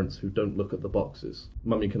parents who don't look at the boxes.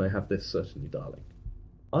 Mummy, can I have this? Certainly, darling.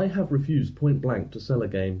 I have refused point blank to sell a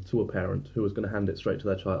game to a parent who was going to hand it straight to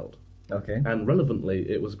their child. Okay. And relevantly,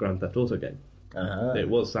 it was a Grand Theft Auto game. Uh-huh. It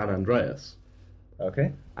was San Andreas.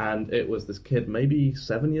 Okay. And it was this kid, maybe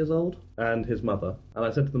 7 years old, and his mother. And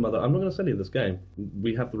I said to the mother, I'm not going to sell you this game.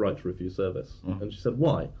 We have the right to refuse service. And she said,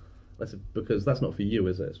 why? I said, because that's not for you,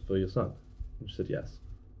 is it? It's for your son. And she said, yes.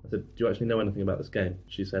 I said, do you actually know anything about this game?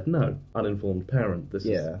 She said, no. Uninformed parent. This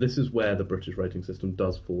is where the British rating system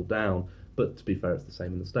does fall down. But to be fair, it's the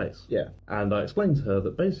same in the States. Yeah. And I explained to her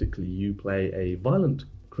that basically you play a violent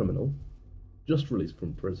criminal, just released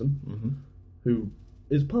from prison, who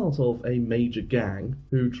is part of a major gang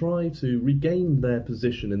who try to regain their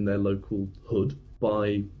position in their local hood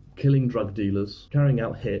by killing drug dealers, carrying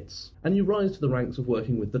out hits, and you rise to the ranks of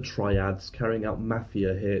working with the triads, carrying out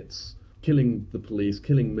mafia hits, killing the police,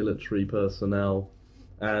 killing military personnel,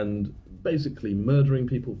 and basically murdering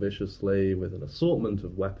people viciously with an assortment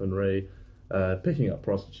of weaponry. Picking up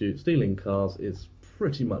prostitutes, stealing cars is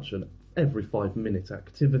pretty much an every 5-minute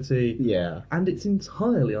activity. Yeah. And it's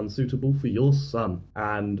entirely unsuitable for your son.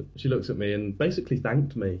 And she looks at me and basically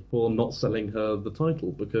thanked me for not selling her the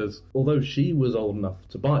title, because although she was old enough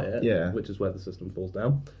to buy it, which is where the system falls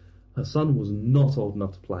down, her son was not old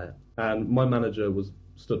enough to play it. And my manager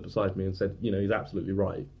stood beside me and said, he's absolutely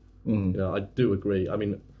right. I do agree. I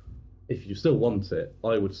mean, if you still want it,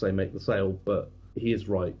 I would say make the sale, but he is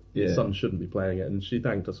right. His son shouldn't be playing it. And she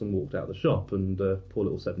thanked us and walked out of the shop, and poor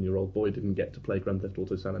little 7-year-old boy didn't get to play Grand Theft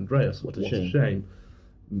Auto San Andreas. What a shame.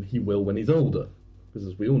 He will when he's older, because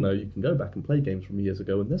as we all know, you can go back and play games from years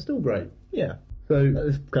ago and they're still great. Yeah. So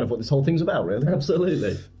That's kind of what this whole thing's about, really.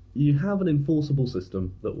 absolutely. You have an enforceable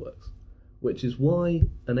system that works, which is why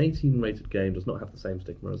an 18-rated game does not have the same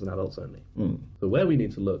stigma as an adults only. So where we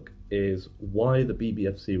need to look is why the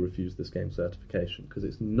BBFC refused this game certification, because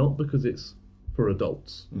it's not because it's for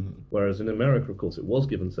adults. Whereas in America, of course, it was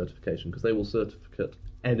given certification, because they will certificate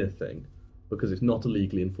anything, because it's not a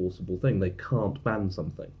legally enforceable thing. They can't ban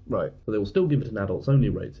something. Right. So they will still give it an adults-only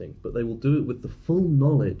rating, but they will do it with the full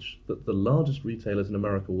knowledge that the largest retailers in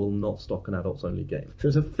America will not stock an adults-only game. So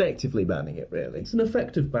it's effectively banning it, really. It's an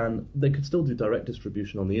effective ban. They could still do direct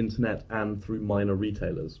distribution on the internet and through minor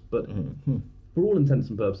retailers, but for all intents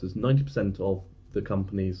and purposes, 90% of the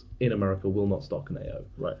companies in America will not stock an AO.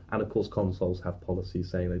 Right. And of course, consoles have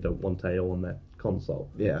policies saying they don't want AO on their console.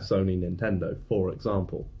 Yeah. Sony, Nintendo, for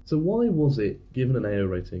example. So why was it given an AO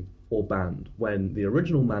rating or banned, when the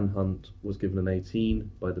original Manhunt was given an 18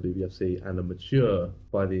 by the BBFC and a mature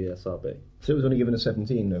by the ESRB. So it was only given a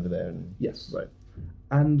 17 over there. Yes. Right.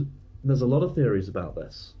 And there's a lot of theories about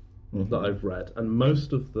this that I've read, and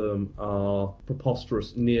most of them are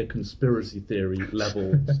preposterous, near conspiracy theory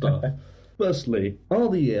level stuff. Firstly, are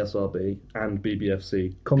the ESRB and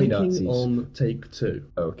BBFC Commie picking Nazis. on Take-Two?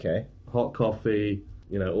 Okay. Hot Coffee,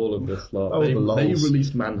 all of this lot. Oh, they the lols.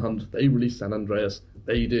 released Manhunt, they released San Andreas,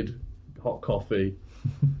 they did Hot Coffee.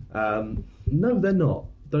 No, they're not.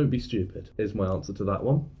 Don't be stupid, is my answer to that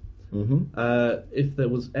one. If there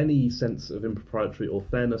was any sense of impropriety or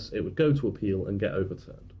fairness, it would go to appeal and get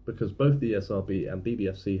overturned, because both the ESRB and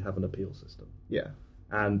BBFC have an appeal system. Yeah.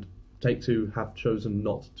 And Take-Two have chosen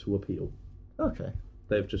not to appeal. Okay.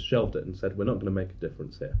 They've just shelved it and said, we're not going to make a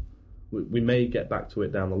difference here. We may get back to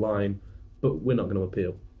it down the line, but we're not going to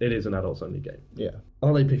appeal. It is an adults-only game. Yeah.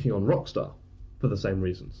 Are they picking on Rockstar for the same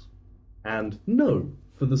reasons? And no,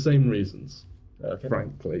 for the same reasons, Okay.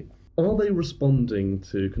 frankly. Are they responding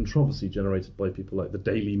to controversy generated by people like the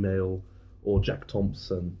Daily Mail or Jack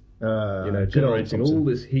Thompson? Good old Generating Thompson. all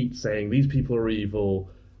this heat saying these people are evil.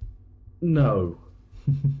 No.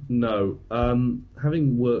 No.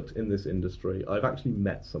 Having worked in this industry, I've actually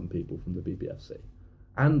met some people from the BBFC.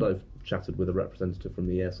 And I've chatted with a representative from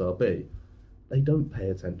the ESRB. They don't pay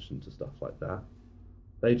attention to stuff like that.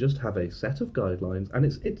 They just have a set of guidelines, and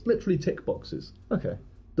it's literally tick boxes. Okay.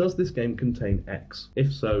 Does this game contain X?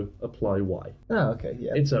 If so, apply Y. Ah, okay,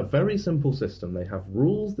 yeah. It's a very simple system. They have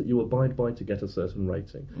rules that you abide by to get a certain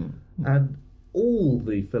rating. And all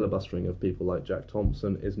the filibustering of people like Jack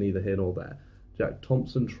Thompson is neither here nor there. Jack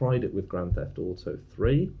Thompson tried it with Grand Theft Auto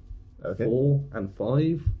 3, Okay. 4, and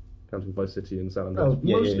 5, counting Vice City and San Andreas. Oh,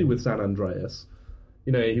 yeah, Mostly yeah. with San Andreas.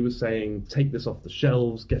 He was saying, take this off the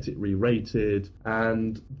shelves, get it re-rated,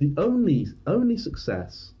 and the only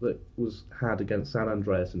success that was had against San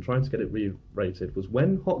Andreas in trying to get it re-rated was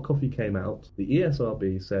when Hot Coffee came out, the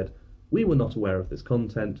ESRB said, we were not aware of this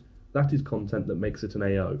content, that is content that makes it an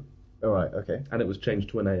AO, Alright, okay. and it was changed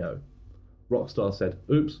to an AO. Rockstar said,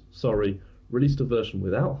 oops, sorry, released a version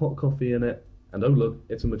without Hot Coffee in it, and oh look,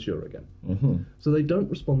 it's a mature again. So they don't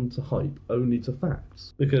respond to hype, only to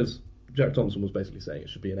facts, because Jack Thompson was basically saying it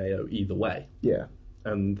should be an AO either way. Yeah.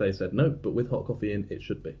 And they said, no, but with Hot Coffee in, it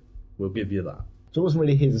should be. We'll give you that. So it wasn't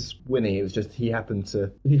really his winning, it was just he happened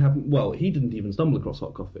to... He didn't even stumble across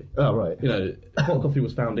Hot Coffee. Oh, right. Hot Coffee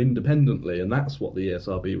was found independently, and that's what the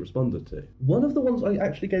ESRB responded to. One of the ones I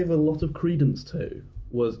actually gave a lot of credence to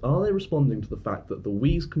was, are they responding to the fact that the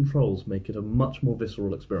Wii's controls make it a much more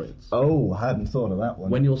visceral experience? Oh, I hadn't thought of that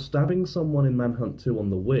one. When you're stabbing someone in Manhunt 2 on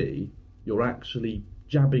the Wii, you're actually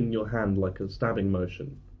jabbing your hand like a stabbing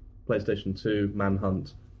motion. PlayStation 2,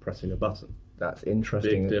 Manhunt, pressing a button. That's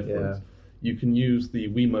interesting. Big difference. You can use the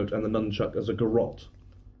Wiimote and the nunchuck as a garrote,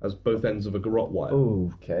 as both ends of a garrote wire.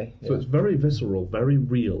 Oh, okay. So it's very visceral, very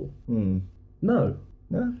real. No.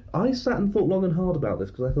 No? I sat and thought long and hard about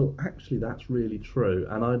this because I thought, actually, that's really true.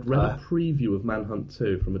 And I'd read a preview of Manhunt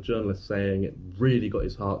 2 from a journalist saying it really got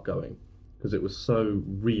his heart going because it was so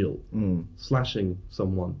real, slashing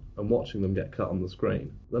someone and watching them get cut on the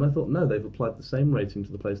screen. Then I thought, no, they've applied the same rating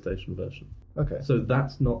to the PlayStation version. Okay. So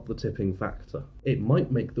that's not the tipping factor. It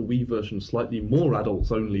might make the Wii version slightly more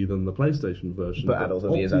adults only than the PlayStation version. But adults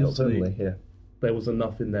only is adults obviously only, yeah. There was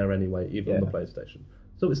enough in there anyway, even on the PlayStation.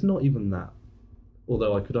 So it's not even that.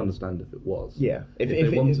 Although I could understand if it was. Yeah. If they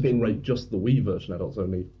wanted to rate just the Wii version adults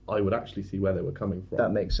only, I would actually see where they were coming from.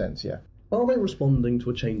 That makes sense, yeah. Are they responding to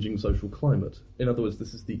a changing social climate? In other words,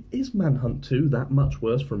 this is the is Manhunt 2 that much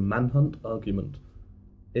worse from Manhunt argument?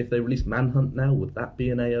 If they released Manhunt now, would that be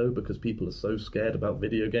an AO because people are so scared about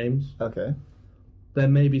video games? Okay. There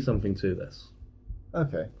may be something to this.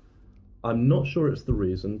 Okay. I'm not sure it's the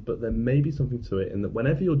reason, but there may be something to it in that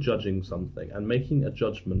whenever you're judging something and making a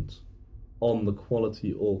judgment on the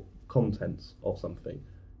quality or contents of something,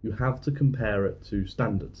 you have to compare it to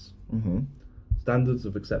standards. Standards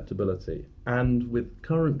of acceptability. And with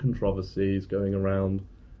current controversies going around,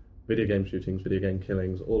 video game shootings, video game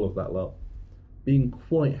killings, all of that lot, being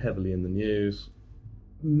quite heavily in the news,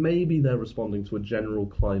 maybe they're responding to a general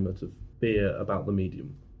climate of fear about the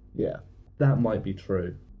medium. Yeah. That might be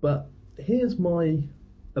true. But here's my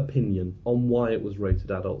opinion on why it was rated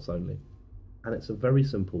adults only. And it's a very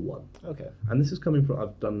simple one. Okay. And this is coming from,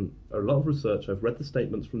 I've done a lot of research, I've read the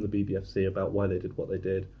statements from the BBFC about why they did what they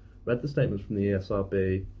did, read the statements from the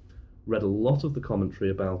ESRB, read a lot of the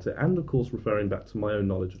commentary about it, and of course referring back to my own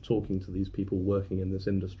knowledge of talking to these people working in this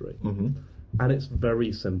industry. And it's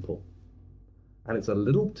very simple. And it's a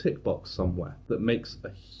little tick box somewhere that makes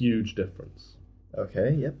a huge difference.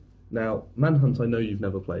 Okay, yep. Now, Manhunt, I know you've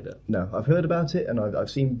never played it. No, I've heard about it and I've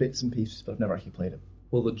seen bits and pieces, but I've never actually played it.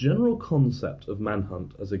 Well, the general concept of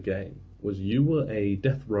Manhunt as a game was you were a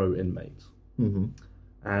death row inmate. Mm-hmm.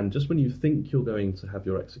 And just when you think you're going to have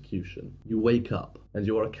your execution, you wake up and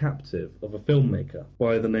you're a captive of a filmmaker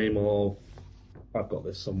by the name of, I've got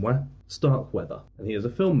this somewhere, Starkweather. And he is a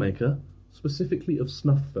filmmaker specifically of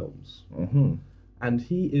snuff films. Mm-hmm. And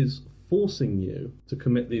he is forcing you to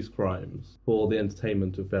commit these crimes for the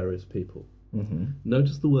entertainment of various people. Mm-hmm.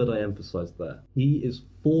 Notice the word I emphasised there. He is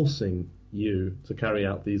forcing you to carry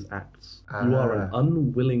out these acts. You are an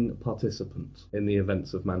unwilling participant in the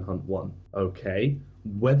events of Manhunt 1. Okay,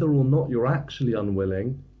 whether or not you're actually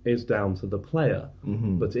unwilling is down to the player.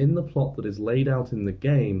 Mm-hmm. But in the plot that is laid out in the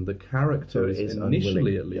game, the character is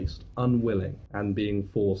initially unwilling. at least unwilling and being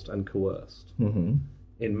forced and coerced. Mm-hmm.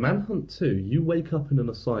 In Manhunt 2, you wake up in an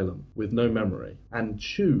asylum with no memory and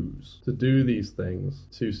choose to do these things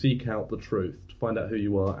to seek out the truth, to find out who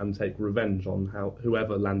you are and take revenge on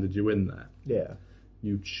whoever landed you in there. Yeah.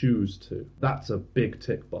 You choose to. That's a big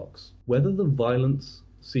tick box. Whether the violence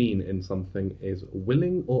seen in something is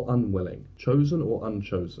willing or unwilling, chosen or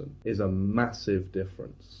unchosen, is a massive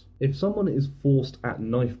difference. If someone is forced at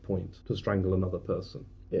knife point to strangle another person,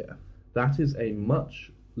 Yeah. that is a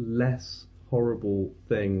much less horrible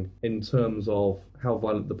thing in terms of how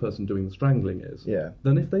violent the person doing the strangling is Yeah.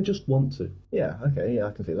 than if they just want to. Yeah, okay, yeah,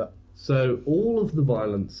 I can see that. So all of the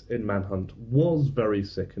violence in Manhunt was very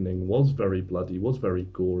sickening, was very bloody, was very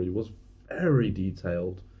gory, was very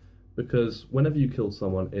detailed, because whenever you killed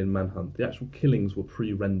someone in Manhunt, the actual killings were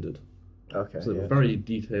pre-rendered. Okay, So they yeah. were very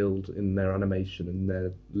detailed in their animation and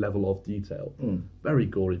their level of detail. Mm. Very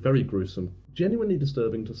gory, very gruesome. Genuinely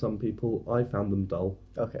disturbing to some people. I found them dull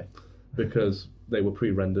Okay. because they were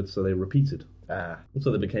pre-rendered, so they repeated. Ah.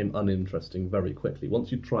 So they became uninteresting very quickly.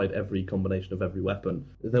 Once you'd tried every combination of every weapon,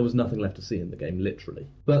 there was nothing left to see in the game, literally.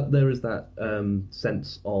 But there is that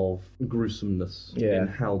sense of gruesomeness Yeah. in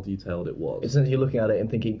how detailed it was. It's as you're looking at it and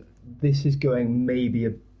thinking, this is going maybe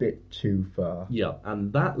a bit too far. Yeah,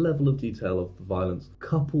 and that level of detail of the violence,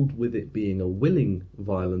 coupled with it being a willing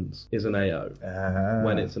violence, is an AO. Ah.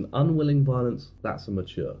 When it's an unwilling violence, that's a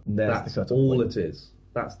mature. There's That's the cut-off all point. it is.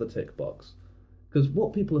 That's the tick box. Because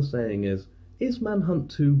what people are saying is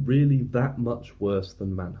Manhunt 2 really that much worse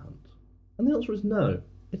than Manhunt? And the answer is no.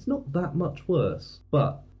 It's not that much worse.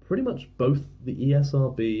 But pretty much both the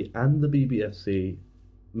ESRB and the BBFC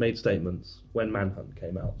made statements when Manhunt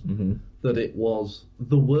came out Mm-hmm. that it was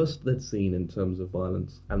the worst they'd seen in terms of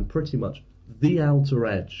violence and pretty much the outer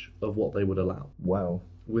edge of what they would allow Wow.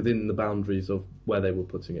 within the boundaries of where they were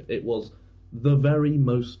putting it. It was the very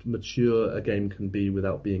most mature a game can be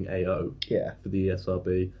without being AO Yeah. for the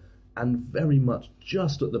ESRB, and very much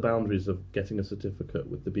just at the boundaries of getting a certificate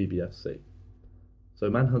with the BBFC. So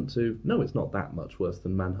Manhunt 2, no, it's not that much worse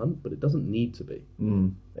than Manhunt, but it doesn't need to be.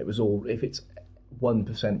 Mm. It was all, if it's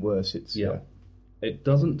 1% worse, it's... Yeah. It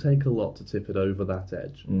doesn't take a lot to tip it over that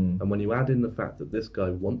edge. Mm. And when you add in the fact that this guy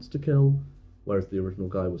wants to kill, whereas the original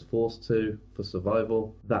guy was forced to for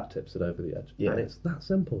survival, that tips it over the edge. Yeah. And it's that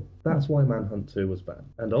simple. That's why Manhunt 2 was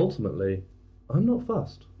banned. And ultimately, I'm not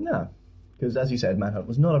fussed. No. Because, as you said, Manhunt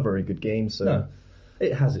was not a very good game, so... No.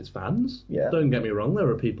 It has its fans. Yeah. Don't get me wrong, there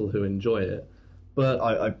are people who enjoy it. But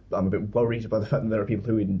I'm a bit worried about the fact that there are people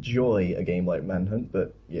who enjoy a game like Manhunt,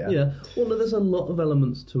 but yeah. yeah, well, there's a lot of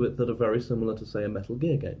elements to it that are very similar to, say, a Metal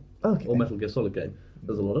Gear game. Okay. Or Metal Gear Solid game.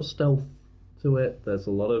 There's a lot of stealth to it, there's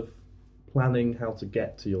a lot of planning how to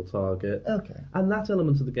get to your target, Okay. and that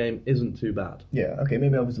element of the game isn't too bad. Yeah, okay,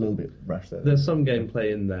 maybe I was a little bit rash there. There's some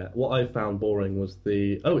gameplay in there. What I found boring was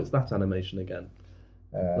it's that animation again.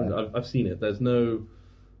 I've seen it. There's no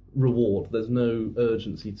reward, there's no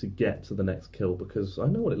urgency to get to the next kill because I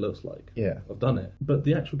know what it looks like. Yeah. I've done it. But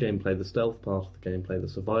the actual gameplay, the stealth part of the gameplay, the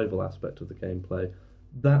survival aspect of the gameplay,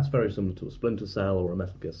 that's very similar to a Splinter Cell or a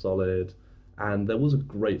Metal Gear Solid, and there was a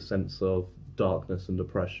great sense of darkness and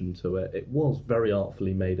oppression to it. It was very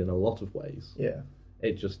artfully made in a lot of ways. Yeah.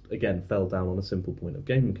 It just, again, fell down on a simple point of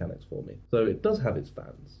game mechanics for me. So it does have its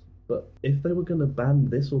fans. But if they were going to ban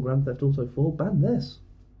this or Grand Theft Auto 4, ban this.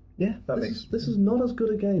 Yeah, This is not as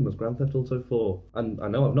good a game as Grand Theft Auto 4. And I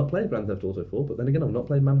know I've not played Grand Theft Auto 4, but then again, I've not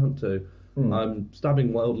played Manhunt 2. I'm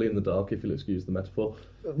stabbing wildly in the dark, if you'll excuse the metaphor.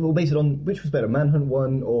 We'll base it on which was better, Manhunt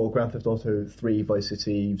 1 or Grand Theft Auto 3, Vice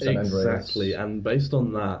City, San Andreas? Exactly, and based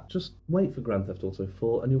on that, just wait for Grand Theft Auto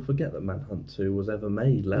 4 and you'll forget that Manhunt 2 was ever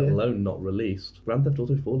made, let alone not released. Grand Theft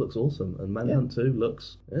Auto 4 looks awesome, and Manhunt 2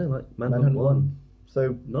 looks, like Manhunt 1.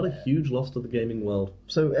 So Not a huge loss to the gaming world.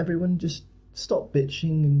 So everyone just stop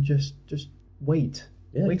bitching and just wait.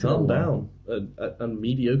 Yeah, wait calm a while. down. A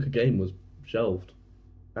mediocre game was shelved.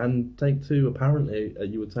 And Take-Two, apparently,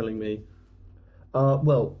 you were telling me...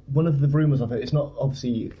 Well, one of the rumours of it, it's not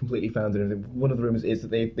obviously completely founded in anything. One of the rumours is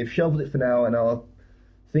that they've shelved it for now and are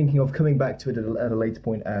thinking of coming back to it at a later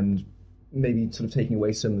point and maybe sort of taking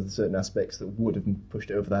away some of the certain aspects that would have pushed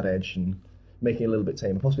it over that edge and making it a little bit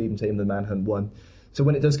tamer, possibly even tamer than Manhunt 1. So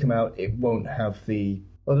when it does come out, it won't have the...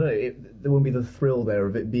 I don't know, there won't be the thrill there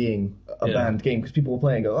of it being a banned game, because people will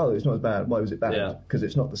play and go, oh, it's not as bad, why was it banned? Because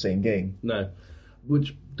it's not the same game. No.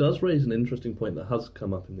 Which does raise an interesting point that has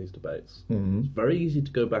come up in these debates. Mm-hmm. It's very easy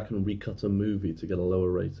to go back and recut a movie to get a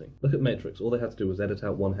lower rating. Look at Matrix. All they had to do was edit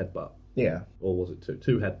out one headbutt. Yeah. Or was it two?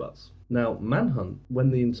 Two headbutts. Now, Manhunt,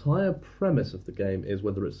 when the entire premise of the game is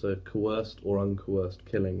whether it's a coerced or uncoerced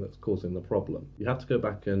killing that's causing the problem, you have to go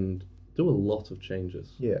back and do a lot of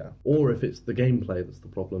changes. Yeah. Or if it's the gameplay that's the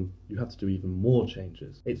problem, you have to do even more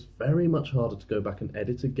changes. It's very much harder to go back and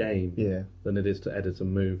edit a game than it is to edit a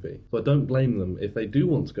movie. So I don't blame them if they do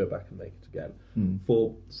want to go back and make it again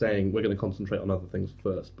for saying we're going to concentrate on other things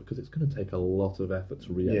first, because it's going to take a lot of effort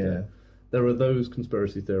to re-edit. Yeah. There are those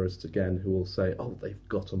conspiracy theorists again who will say, oh, they've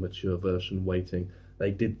got a mature version waiting.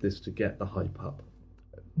 They did this to get the hype up.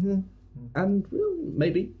 And well,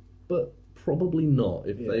 maybe, but probably not.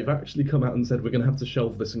 If they've actually come out and said, we're going to have to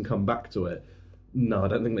shelve this and come back to it, no, I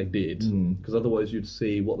don't think they did. Because otherwise you'd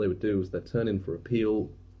see what they would do is they'd turn in for appeal,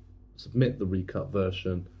 submit the recut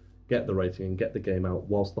version, get the rating and get the game out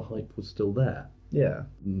whilst the hype was still there. Yeah.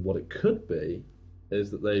 And what it could be is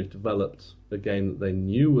that they've developed a game that they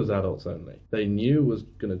knew was adults only. They knew was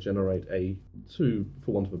going to generate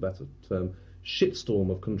for want of a better term, shitstorm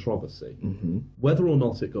of controversy. Whether or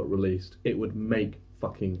not it got released, it would make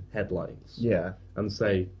fucking headlines. Yeah. And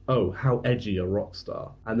say, oh, how edgy a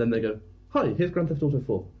Rockstar. And then they go, hi, here's Grand Theft Auto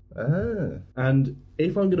 4. And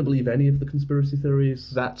if I'm going to believe any of the conspiracy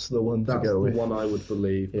theories, that's the one to that's go with. the one I would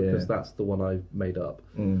believe, because that's the one I made up.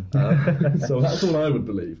 So that's what I would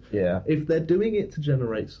believe. Yeah. If they're doing it to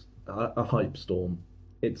generate a hype storm,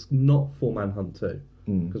 it's not for Manhunt 2.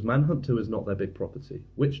 Because Manhunt 2 is not their big property.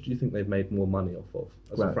 Which do you think they've made more money off of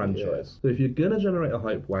as a franchise? So if you're going to generate a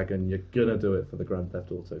hype wagon, you're going to do it for the Grand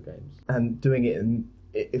Theft Auto games. And doing it,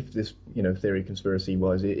 if this theory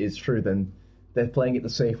conspiracy-wise is true, then they're playing it the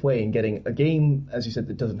safe way and getting a game, as you said,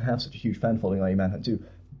 that doesn't have such a huge fan following, i.e. Manhunt 2,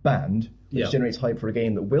 banned, which generates hype for a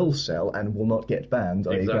game that will sell and will not get banned,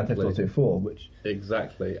 i.e. Grand Theft Auto 4, which...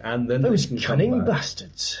 Exactly. And then those cunning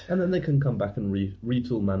bastards. And then they can come back and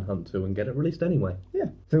retool Manhunt 2 and get it released anyway. Yeah.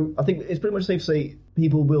 So I think it's pretty much safe to say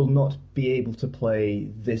people will not be able to play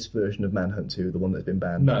this version of Manhunt 2, the one that's been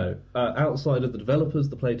banned. No. Outside of the developers,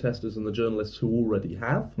 the playtesters, and the journalists who already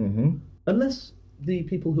have. Unless the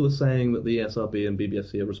people who are saying that the ESRB and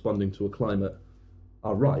BBFC are responding to a climate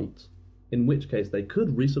are right, in which case they could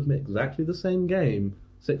resubmit exactly the same game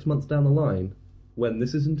 6 months down the line when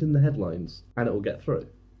this isn't in the headlines, and it will get through.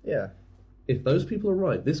 Yeah. If those people are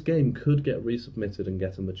right, this game could get resubmitted and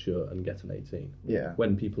get a mature and get an 18. Yeah.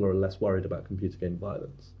 When people are less worried about computer game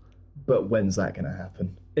violence. But when's that going to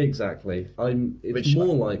happen? Exactly. It's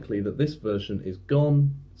more likely that this version is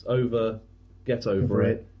gone, it's over, get over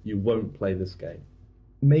it. You won't play this game.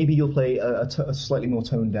 Maybe you'll play a slightly more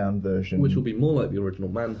toned-down version. Which will be more like the original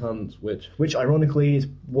Manhunt, which ironically is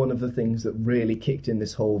one of the things that really kicked in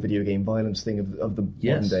this whole video game violence thing of the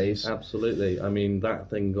modern days. Absolutely. I mean,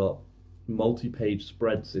 that thing got multi-page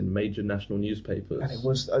spreads in major national newspapers. And it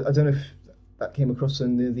was, I don't know if that came across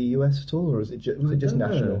in the US at all, or was it just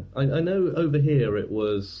national? I know over here it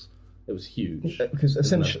was huge. Because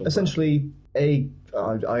essentially, I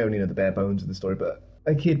only know the bare bones of the story, but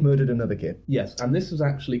a kid murdered another kid. Yes, and this has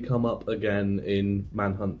actually come up again in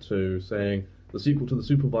Manhunt 2, saying the sequel to the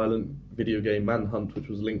super violent video game Manhunt, which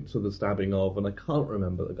was linked to the stabbing of, and I can't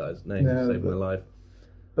remember the guy's name to save my life.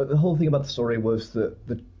 But the whole thing about the story was that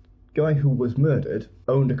the guy who was murdered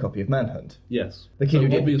owned a copy of Manhunt. Yes. The kid who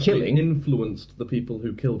did the killing influenced the people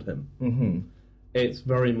who killed him. It's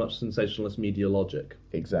very much sensationalist media logic.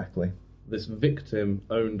 Exactly. This victim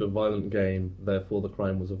owned a violent game, therefore the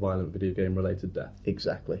crime was a violent video game-related death.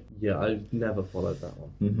 Exactly. Yeah, I've never followed that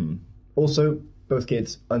one. Also, both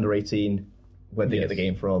kids under 18, where they get the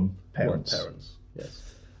game from, parents. Well, parents,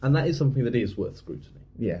 yes. And that is something that is worth scrutiny.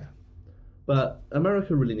 Yeah. But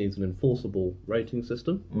America really needs an enforceable rating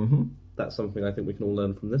system. That's something I think we can all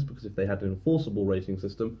learn from this, because if they had an enforceable rating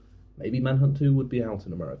system, maybe Manhunt 2 would be out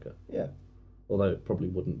in America. Yeah. Although it probably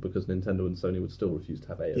wouldn't, because Nintendo and Sony would still refuse to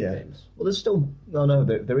have AO games. Well, there's still... No,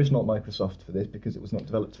 there is not Microsoft for this, because it was not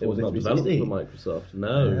developed for the 360. It was not developed for Microsoft,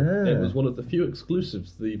 no. It was one of the few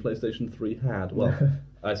exclusives the PlayStation 3 had. Well,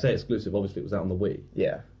 I say exclusive, obviously it was out on the Wii.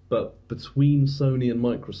 Yeah. But between Sony and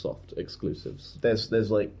Microsoft exclusives. There's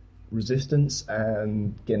like Resistance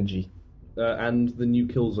and Genji. And the new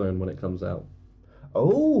Killzone when it comes out.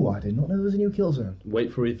 Oh, I did not know there was a new Killzone.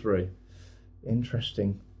 Wait for E3.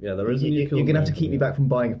 Interesting. Yeah, there is a new Killzone. You're going to have to keep me back from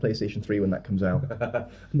buying a PlayStation 3 when that comes out.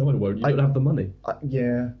 No, I won't. You don't have the money.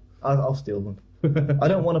 Yeah, I'll steal one. I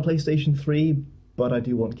don't want a PlayStation 3, but I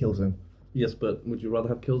do want Killzone. Yes, but would you rather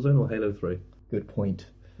have Killzone or Halo 3? Good point.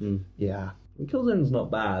 Yeah. Killzone's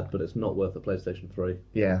not bad, but it's not worth a PlayStation 3.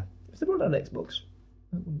 Yeah. If they brought out an Xbox,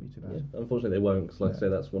 that wouldn't be too bad. Yeah, unfortunately, they won't, because like I say,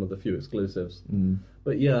 that's one of the few exclusives.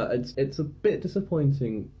 But yeah, it's a bit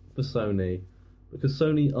disappointing for Sony, because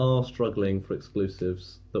Sony are struggling for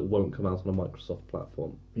exclusives that won't come out on a Microsoft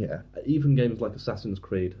platform. Yeah. Even games like Assassin's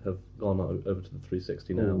Creed have gone over to the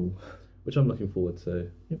 360 now, Ooh. which I'm looking forward to.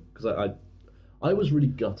 Because I was really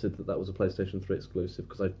gutted that was a PlayStation 3 exclusive,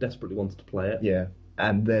 because I desperately wanted to play it. Yeah.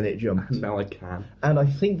 And then it jumped. And now I can. And I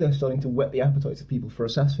think they're starting to whet the appetites of people for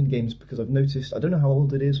Assassin games, because I've noticed, I don't know how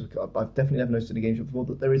old it is, I've definitely never noticed in a game shop before,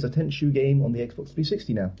 that there is a Tenchu game on the Xbox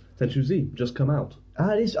 360 now. Tenchu Z, just come out.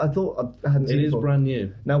 Ah, it is. I thought I hadn't seen it It is before. brand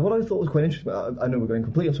new. Now, what I thought was quite interesting, I know we're going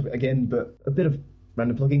completely off topic again, but a bit of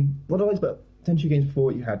random plugging. What I liked about Tenchu games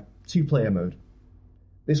before, you had 2-player mode.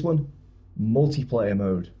 This one, multiplayer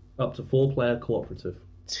mode. Up to 4-player cooperative.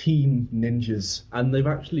 Team ninjas. And they've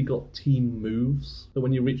actually got team moves. So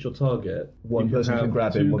when you reach your target, One you person have can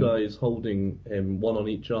grab two him, one- guys holding him, one on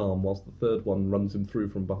each arm, whilst the third one runs him through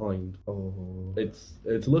from behind. Oh.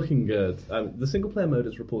 It's looking good. The single player mode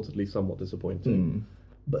is reportedly somewhat disappointing.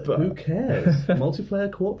 But who cares? Multiplayer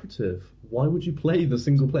cooperative. Why would you play the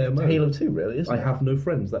single player mode? Halo 2, really, isn't I it? have no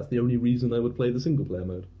friends. That's the only reason I would play the single player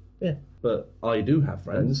mode. Yeah. But I do have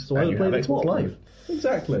friends, so I And would you play have the Xbox co-op Live. mode.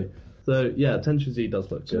 Exactly. So yeah, Tenchu Z does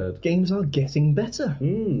look good. Games are getting better.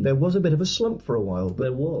 There was a bit of a slump for a while, but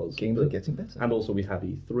There was. games but- are getting better. And also we have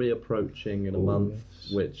E3 approaching in a month,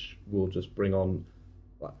 yes. which will just bring on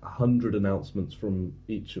like 100 announcements from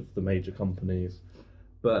each of the major companies.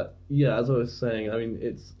 But yeah, as I was saying, I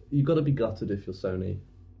mean, you've got to be gutted if you're Sony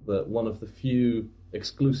that one of the few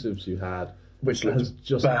exclusives you had, Which has looks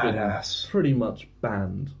just badass. been pretty much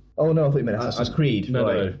banned. Oh no, I thought you meant Assassin's Creed. No,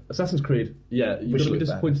 right. no, Assassin's Creed. Yeah, you've Which got to be looks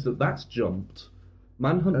disappointed that that's jumped.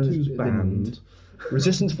 Manhunt Oh, 2's it banned. didn't.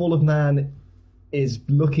 Resistance Fall of Man is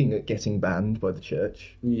looking at getting banned by the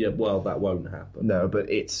church. Yeah, well, that won't happen. No, but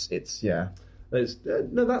it's yeah.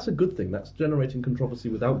 No, that's a good thing. That's generating controversy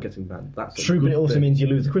without getting banned. That's a True, good but it also thing. means you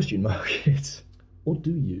lose the Christian market. Or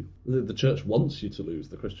do you? The church wants you to lose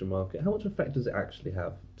the Christian market. How much effect does it actually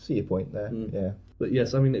have? See your point there. Yeah. But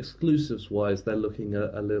yes, I mean, exclusives-wise, they're looking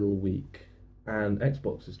a little weak. And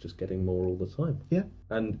Xbox is just getting more all the time. Yeah.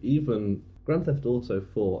 And even Grand Theft Auto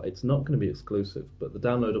 4, it's not going to be exclusive, but the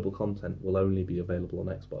downloadable content will only be available on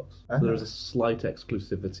Xbox. So there is a slight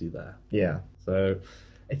exclusivity there. Yeah. So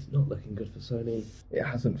it's not looking good for Sony. It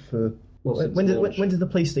hasn't for. Well, since when launch. did the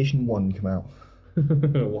PlayStation 1 come out?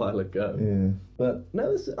 A while ago. Yeah. But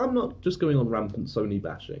no, I'm not just going on rampant Sony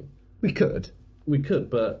bashing. We could. We could,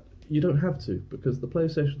 but you don't have to, because the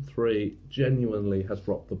PlayStation 3 genuinely has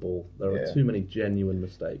dropped the ball. There are Yeah. too many genuine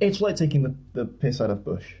mistakes. It's like taking the piss out of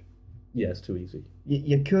Bush. Yeah, it's too easy.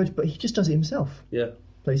 You could, but he just does it himself. Yeah,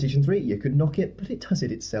 PlayStation 3, you could knock it, but it does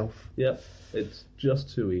it itself. yeah, it's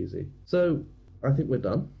just too easy. So, I think we're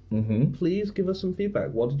done. Mm-hmm. Please give us some feedback.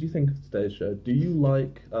 What did you think of today's show? Do you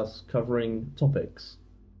like us covering topics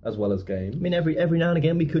as well as games? I mean, every now and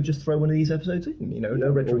again we could just throw one of these episodes in. No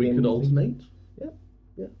retro or we game could or anything. alternate. Yeah.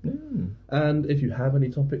 Yeah. Mm. And if you have any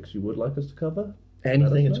topics you would like us to cover,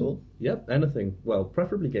 Anything let us at know. all. Yep, anything. Well,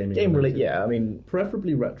 preferably gaming. Game related. related, yeah. I mean,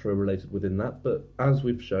 Preferably retro related within that, but as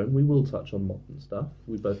we've shown, we will touch on modern stuff.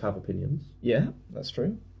 We both have opinions. yeah, that's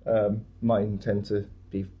true. Mine tend to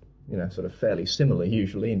be, sort of fairly similar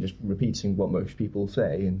usually, and just repeating what most people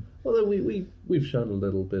say. And Although we've shown a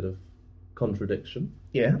little bit of contradiction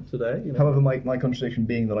yeah. today. However, my contradiction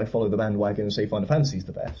being that I follow the bandwagon and say Final Fantasy's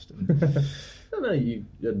the best. And No, you're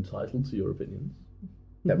entitled to your opinions.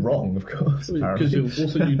 they're wrong, of course. Because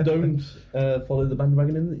apparently. you don't follow the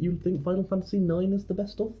bandwagon in that you think Final Fantasy IX is the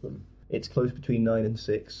best of them. It's close between 9 and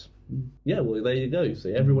 6. Yeah, well, there you go. You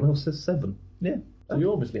see, everyone else says 7. Yeah. So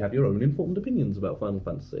you obviously have your own informed opinions about Final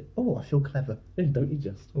Fantasy. Oh, I feel clever. Yeah, don't you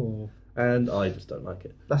just? Oh, And I just don't like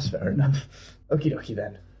it. that's fair enough. Okie dokie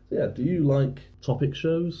then. So yeah, do you like topic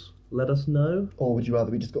shows? Let us know. Or would you rather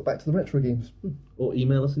we just got back to the retro games? Or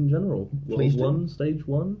email us in general. Please do.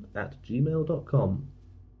 world1stage1@gmail.com.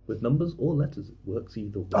 With numbers or letters, it works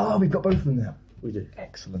either way. Oh, we've got both of them now. We do.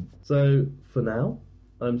 Excellent. So, for now,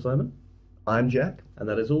 I'm Simon, I'm Jack. and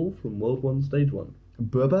that is all from World 1 Stage 1.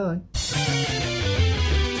 Bye-bye.